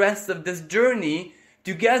the rest of this journey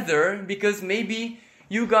together, because maybe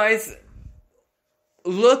you guys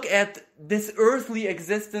look at this earthly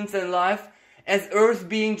existence and life as Earth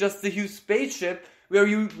being just a huge spaceship where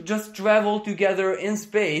you just travel together in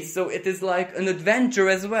space, so it is like an adventure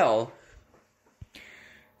as well.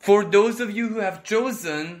 For those of you who have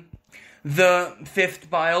chosen the fifth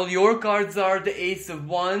pile, your cards are the Ace of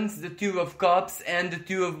Wands, the Two of Cups, and the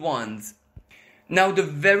Two of Wands. Now, the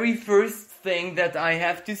very first thing that I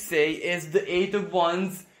have to say is the Eight of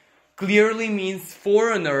Wands clearly means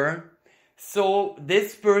foreigner. So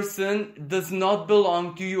this person does not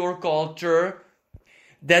belong to your culture.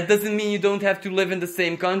 That doesn't mean you don't have to live in the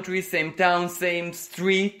same country, same town, same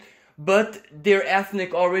street, but their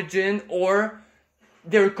ethnic origin or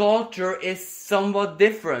their culture is somewhat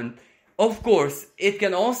different. Of course, it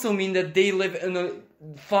can also mean that they live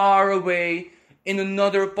far away in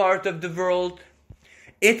another part of the world.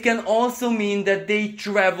 It can also mean that they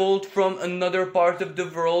traveled from another part of the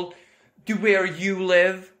world to where you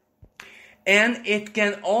live. And it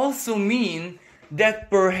can also mean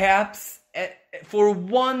that perhaps for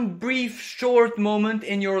one brief short moment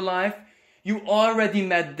in your life, you already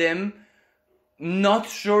met them. Not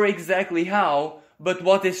sure exactly how, but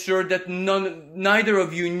what is sure that neither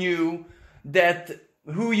of you knew that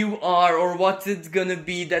who you are or what it's gonna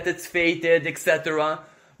be, that it's fated, etc.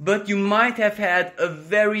 But you might have had a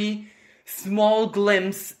very small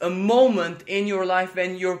glimpse, a moment in your life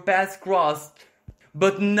when your paths crossed,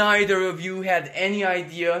 but neither of you had any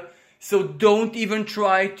idea. So don't even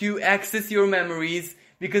try to access your memories,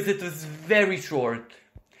 because it was very short.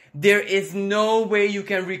 There is no way you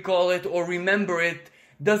can recall it or remember it,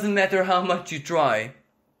 doesn't matter how much you try.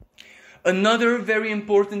 Another very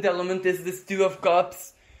important element is this Two of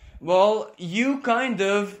Cups. Well, you kind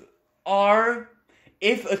of are,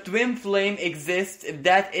 if a twin flame exists, if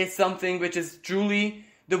that is something which is truly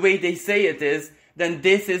the way they say it is, then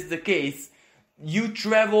this is the case. You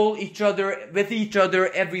travel with each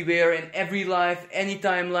other everywhere, in every life, any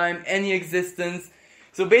timeline, any existence.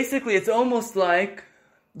 So basically it's almost like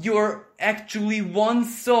you're actually one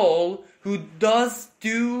soul who does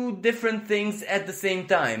two different things at the same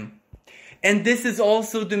time. And this is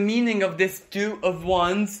also the meaning of this Two of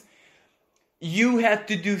Wands. You had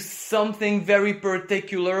to do something very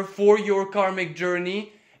particular for your karmic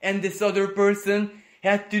journey, and this other person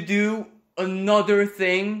had to do another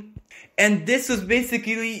thing. And this was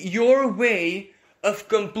basically your way of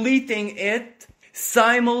completing it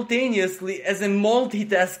simultaneously, as a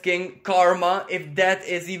multitasking karma, if that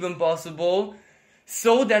is even possible,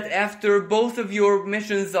 so that after both of your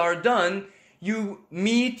missions are done, you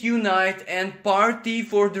meet, unite, and party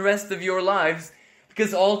for the rest of your lives,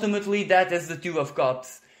 because ultimately that is the Two of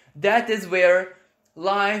Cups. That is where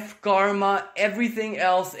life, karma, everything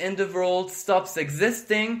else in the world stops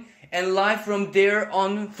existing, and life from there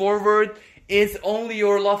on forward is only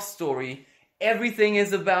your love story. Everything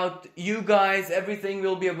is about you guys, everything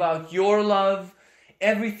will be about your love,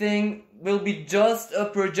 everything will be just a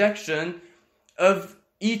projection of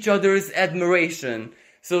each other's admiration.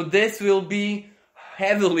 So this will be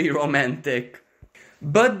heavily romantic.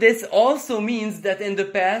 But this also means that in the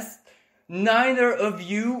past, neither of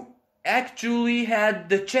you actually had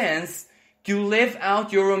the chance to live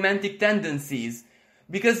out your romantic tendencies.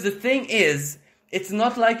 Because the thing is, it's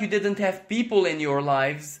not like you didn't have people in your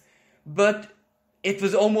lives, but it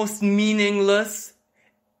was almost meaningless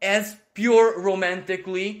as pure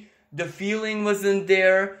romantically. The feeling wasn't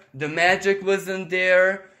there, the magic wasn't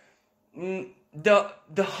there,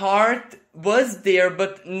 the heart was there,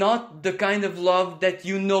 but not the kind of love that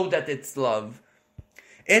you know that it's love.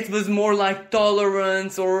 It was more like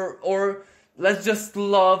tolerance, or let's just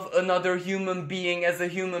love another human being as a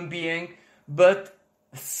human being, but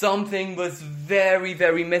something was very,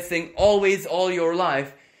 very missing always all your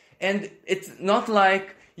life. And it's not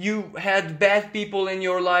like you had bad people in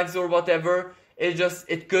your lives or whatever,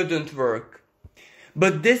 it couldn't work.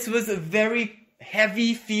 But this was a very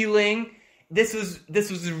heavy feeling. This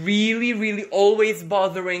was really, really always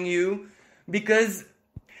bothering you, because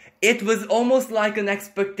it was almost like an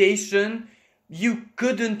expectation you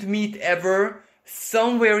couldn't meet ever.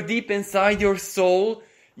 Somewhere deep inside your soul,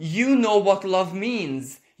 you know what love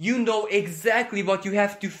means. You know exactly what you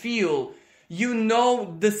have to feel. You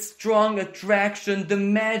know the strong attraction, the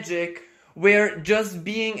magic, where just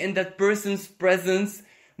being in that person's presence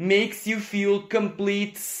makes you feel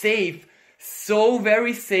complete, safe. So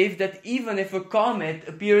very safe that even if a comet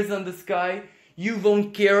appears on the sky, you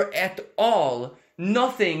won't care at all.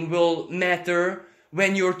 Nothing will matter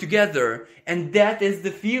when you're together. And that is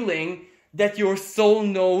the feeling that your soul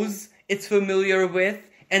knows, it's familiar with,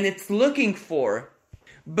 and it's looking for.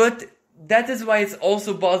 But that is why it's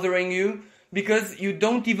also bothering you, because you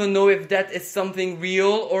don't even know if that is something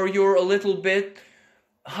real, or you're a little bit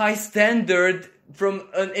high standard from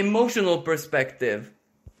an emotional perspective.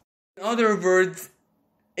 In other words,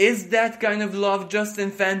 is that kind of love just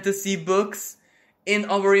in fantasy books, in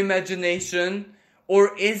our imagination,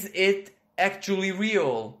 or is it actually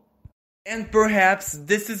real? And perhaps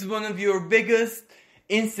this is one of your biggest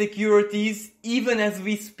insecurities, even as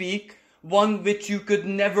we speak, one which you could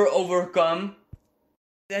never overcome.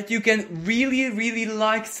 That you can really, really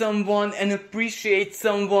like someone and appreciate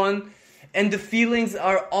someone, and the feelings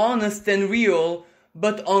are honest and real,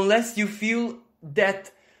 but unless you feel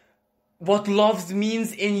that what love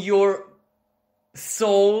means in your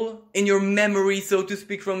soul, in your memory, so to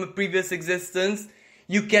speak, from a previous existence,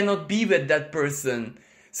 you cannot be with that person.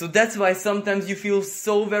 So that's why sometimes you feel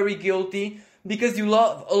so very guilty, because you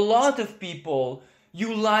love a lot of people.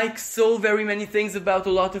 You like so very many things about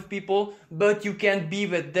a lot of people, but you can't be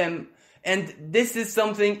with them. And this is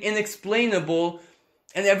something inexplainable.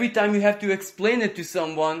 And every time you have to explain it to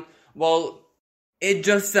someone, well, it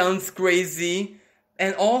just sounds crazy.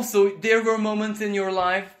 And also, there were moments in your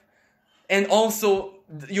life, and also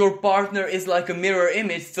your partner is like a mirror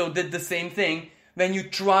image, so did the same thing, when you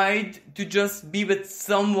tried to just be with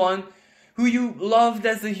someone who you loved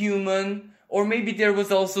as a human, or maybe there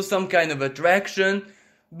was also some kind of attraction,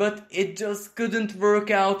 but it just couldn't work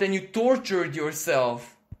out, and you tortured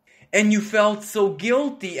yourself. And you felt so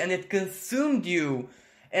guilty, and it consumed you.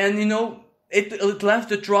 And it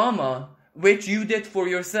left a trauma, which you did for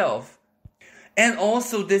yourself. And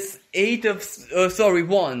also this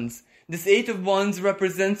Wands. This Eight of Wands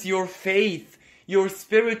represents your faith, your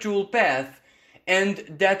spiritual path. And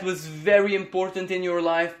that was very important in your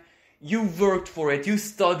life. You worked for it, you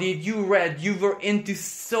studied, you read, you were into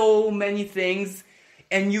so many things.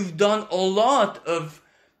 And you've done a lot of,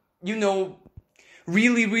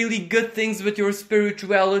 really, really good things with your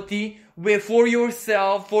spirituality, for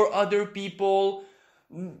yourself, for other people,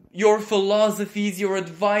 your philosophies, your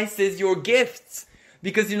advices, your gifts.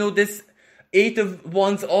 Because, this Eight of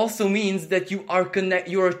Wands also means that you're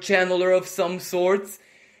a channeler of some sorts.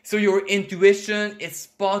 So your intuition is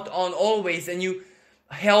spot on always, and you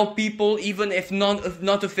help people, even if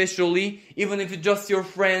not officially, even if it's just your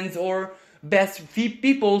friends or best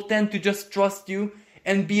people tend to just trust you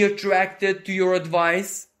and be attracted to your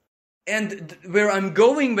advice. And where I'm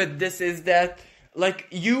going with this is that,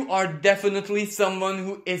 you are definitely someone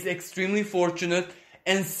who is extremely fortunate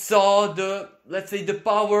and saw let's say, the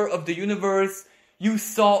power of the universe. You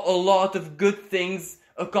saw a lot of good things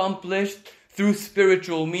accomplished through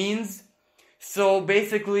spiritual means. So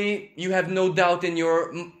basically, you have no doubt in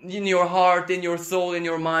your heart, in your soul, in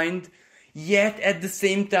your mind. Yet at the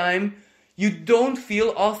same time, you don't feel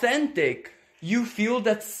authentic. You feel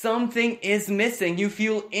that something is missing. You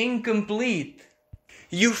feel incomplete.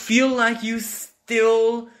 You feel like you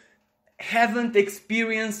still haven't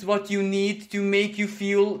experienced what you need to make you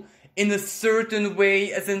feel in a certain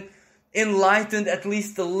way, as in enlightened at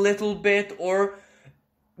least a little bit, or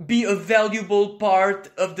be a valuable part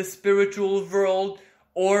of the spiritual world,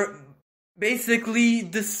 or basically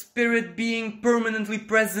the spirit being permanently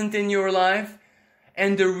present in your life.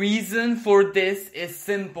 And the reason for this is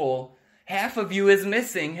simple. Half of you is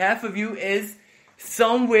missing. Half of you is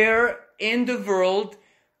somewhere in the world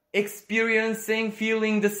experiencing,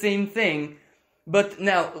 feeling the same thing. But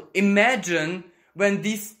now imagine when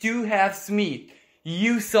these two halves meet.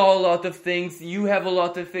 You saw a lot of things, you have a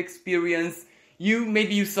lot of experience,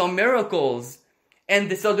 maybe you saw miracles, and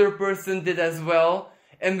this other person did as well.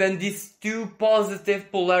 And when these two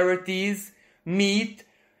positive polarities meet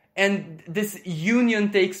and this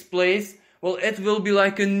union takes place, well, it will be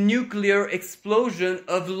like a nuclear explosion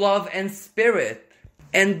of love and spirit.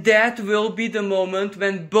 And that will be the moment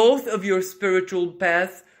when both of your spiritual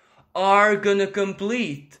paths are gonna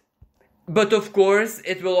complete. But of course,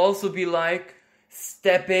 it will also be like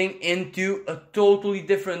stepping into a totally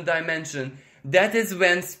different dimension. That is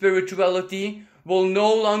when spirituality will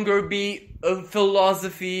no longer be a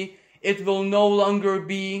philosophy. It will no longer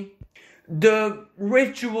be the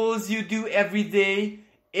rituals you do every day.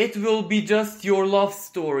 It will be just your love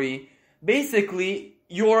story. Basically,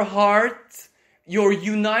 your heart, your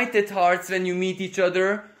united hearts when you meet each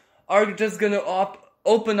other are just gonna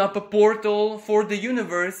open up a portal for the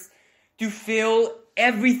universe to fill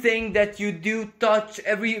everything that you do, touch,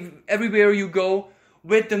 everywhere you go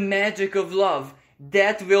with the magic of love.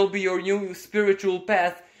 That will be your new spiritual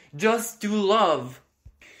path, just to love.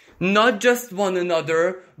 Not just one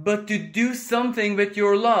another, but to do something with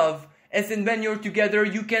your love. As in, when you're together,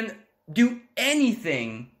 you can do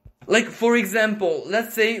anything. Like, for example,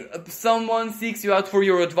 let's say someone seeks you out for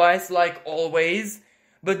your advice, like always.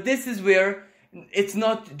 But this is where it's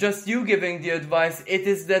not just you giving the advice. It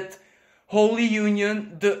is that holy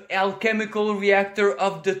union, the alchemical reactor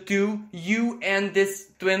of the two, you and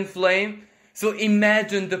this twin flame. So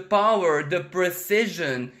imagine the power, the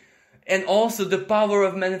precision, and also the power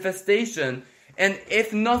of manifestation. And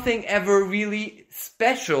if nothing ever really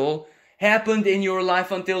special happened in your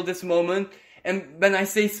life until this moment, and when I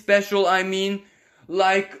say special, I mean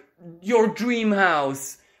like your dream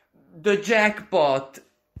house, the jackpot,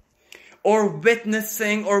 or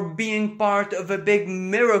witnessing or being part of a big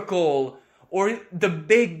miracle, or the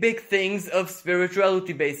big things of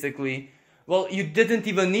spirituality, basically. Well, you didn't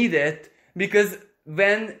even need it, because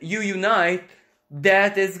when you unite,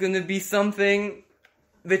 that is going to be something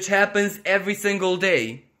which happens every single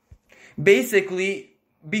day. Basically,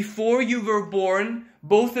 before you were born,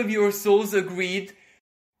 both of your souls agreed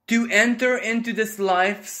to enter into this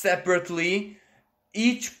life separately,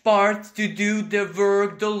 each part to do the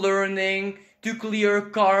work, the learning, to clear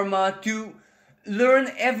karma, to learn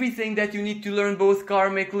everything that you need to learn, both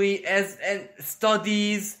karmically and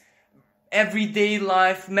studies, everyday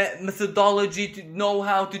life, methodology, to know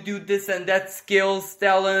how to do this and that, skills,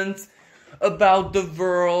 talents, about the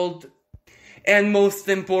world. And most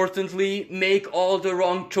importantly, make all the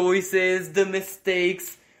wrong choices, the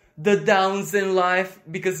mistakes, the downs in life,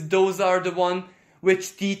 because those are the ones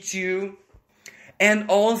which teach you. And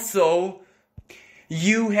also,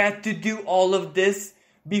 you had to do all of this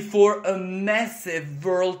before a massive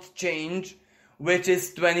world change, which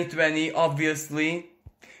is 2020, obviously.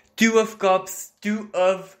 2 of Cups, 2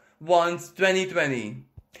 of Wands, 2020.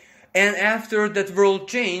 And after that world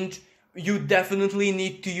change, you definitely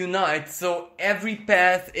need to unite. So every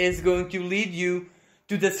path is going to lead you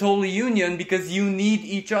to this holy union, because you need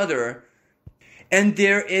each other. And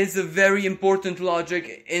there is a very important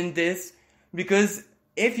logic in this, because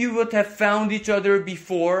if you would have found each other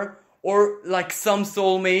before, or like some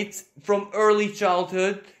soulmates from early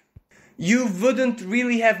childhood, you wouldn't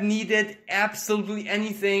really have needed absolutely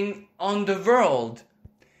anything on the world.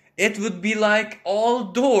 It would be like all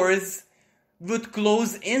doors would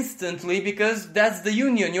close instantly, because that's the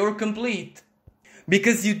union, you're complete.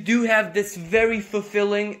 Because you do have this very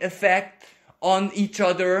fulfilling effect on each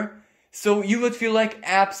other, so you would feel like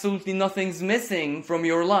absolutely nothing's missing from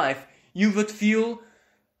your life. You would feel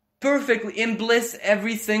perfectly in bliss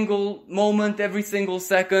every single moment, every single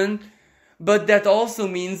second. But that also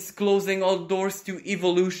means closing all doors to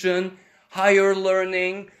evolution, higher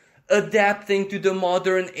learning, adapting to the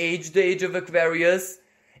modern age, the age of Aquarius,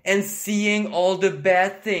 and seeing all the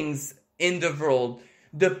bad things in the world.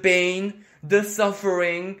 The pain, the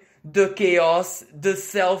suffering, the chaos, the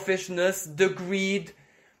selfishness, the greed.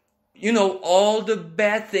 You know, all the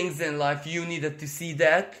bad things in life, you needed to see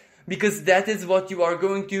that, because that is what you are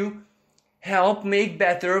going to help make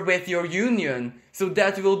better with your union. So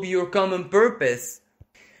that will be your common purpose.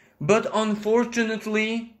 But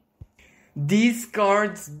unfortunately, these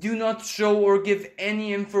cards do not show or give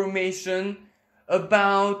any information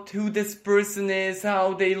about who this person is,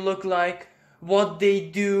 how they look like, what they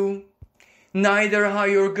do, neither how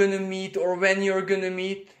you're gonna meet or when you're gonna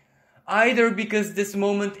meet, either because this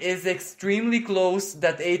moment is extremely close,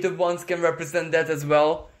 that 8 of Wands can represent that as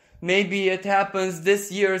well, maybe it happens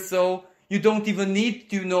this year, so you don't even need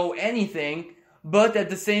to know anything. But at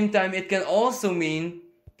the same time, it can also mean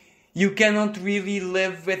you cannot really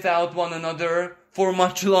live without one another for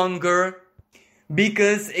much longer,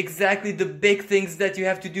 because exactly the big things that you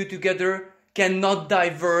have to do together cannot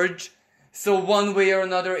diverge. So one way or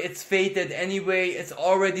another, it's fated anyway, it's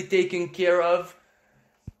already taken care of.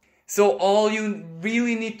 So all you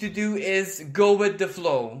really need to do is go with the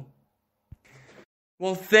flow.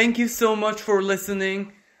 Well, thank you so much for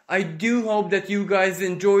listening. I do hope that you guys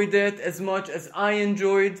enjoyed it as much as I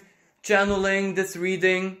enjoyed channeling this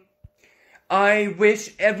reading. I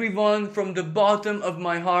wish everyone from the bottom of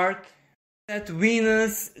my heart that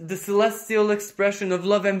Venus, the celestial expression of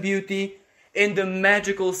love and beauty in the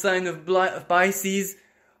magical sign of Pisces,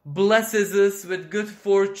 blesses us with good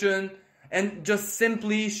fortune and just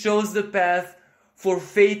simply shows the path for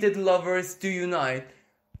fated lovers to unite.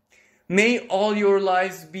 May all your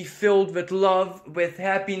lives be filled with love, with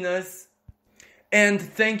happiness. And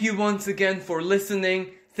thank you once again for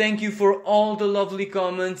listening. Thank you for all the lovely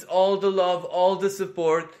comments, all the love, all the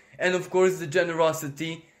support, and of course the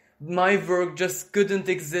generosity. My work just couldn't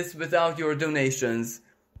exist without your donations.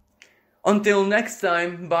 Until next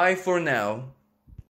time, bye for now.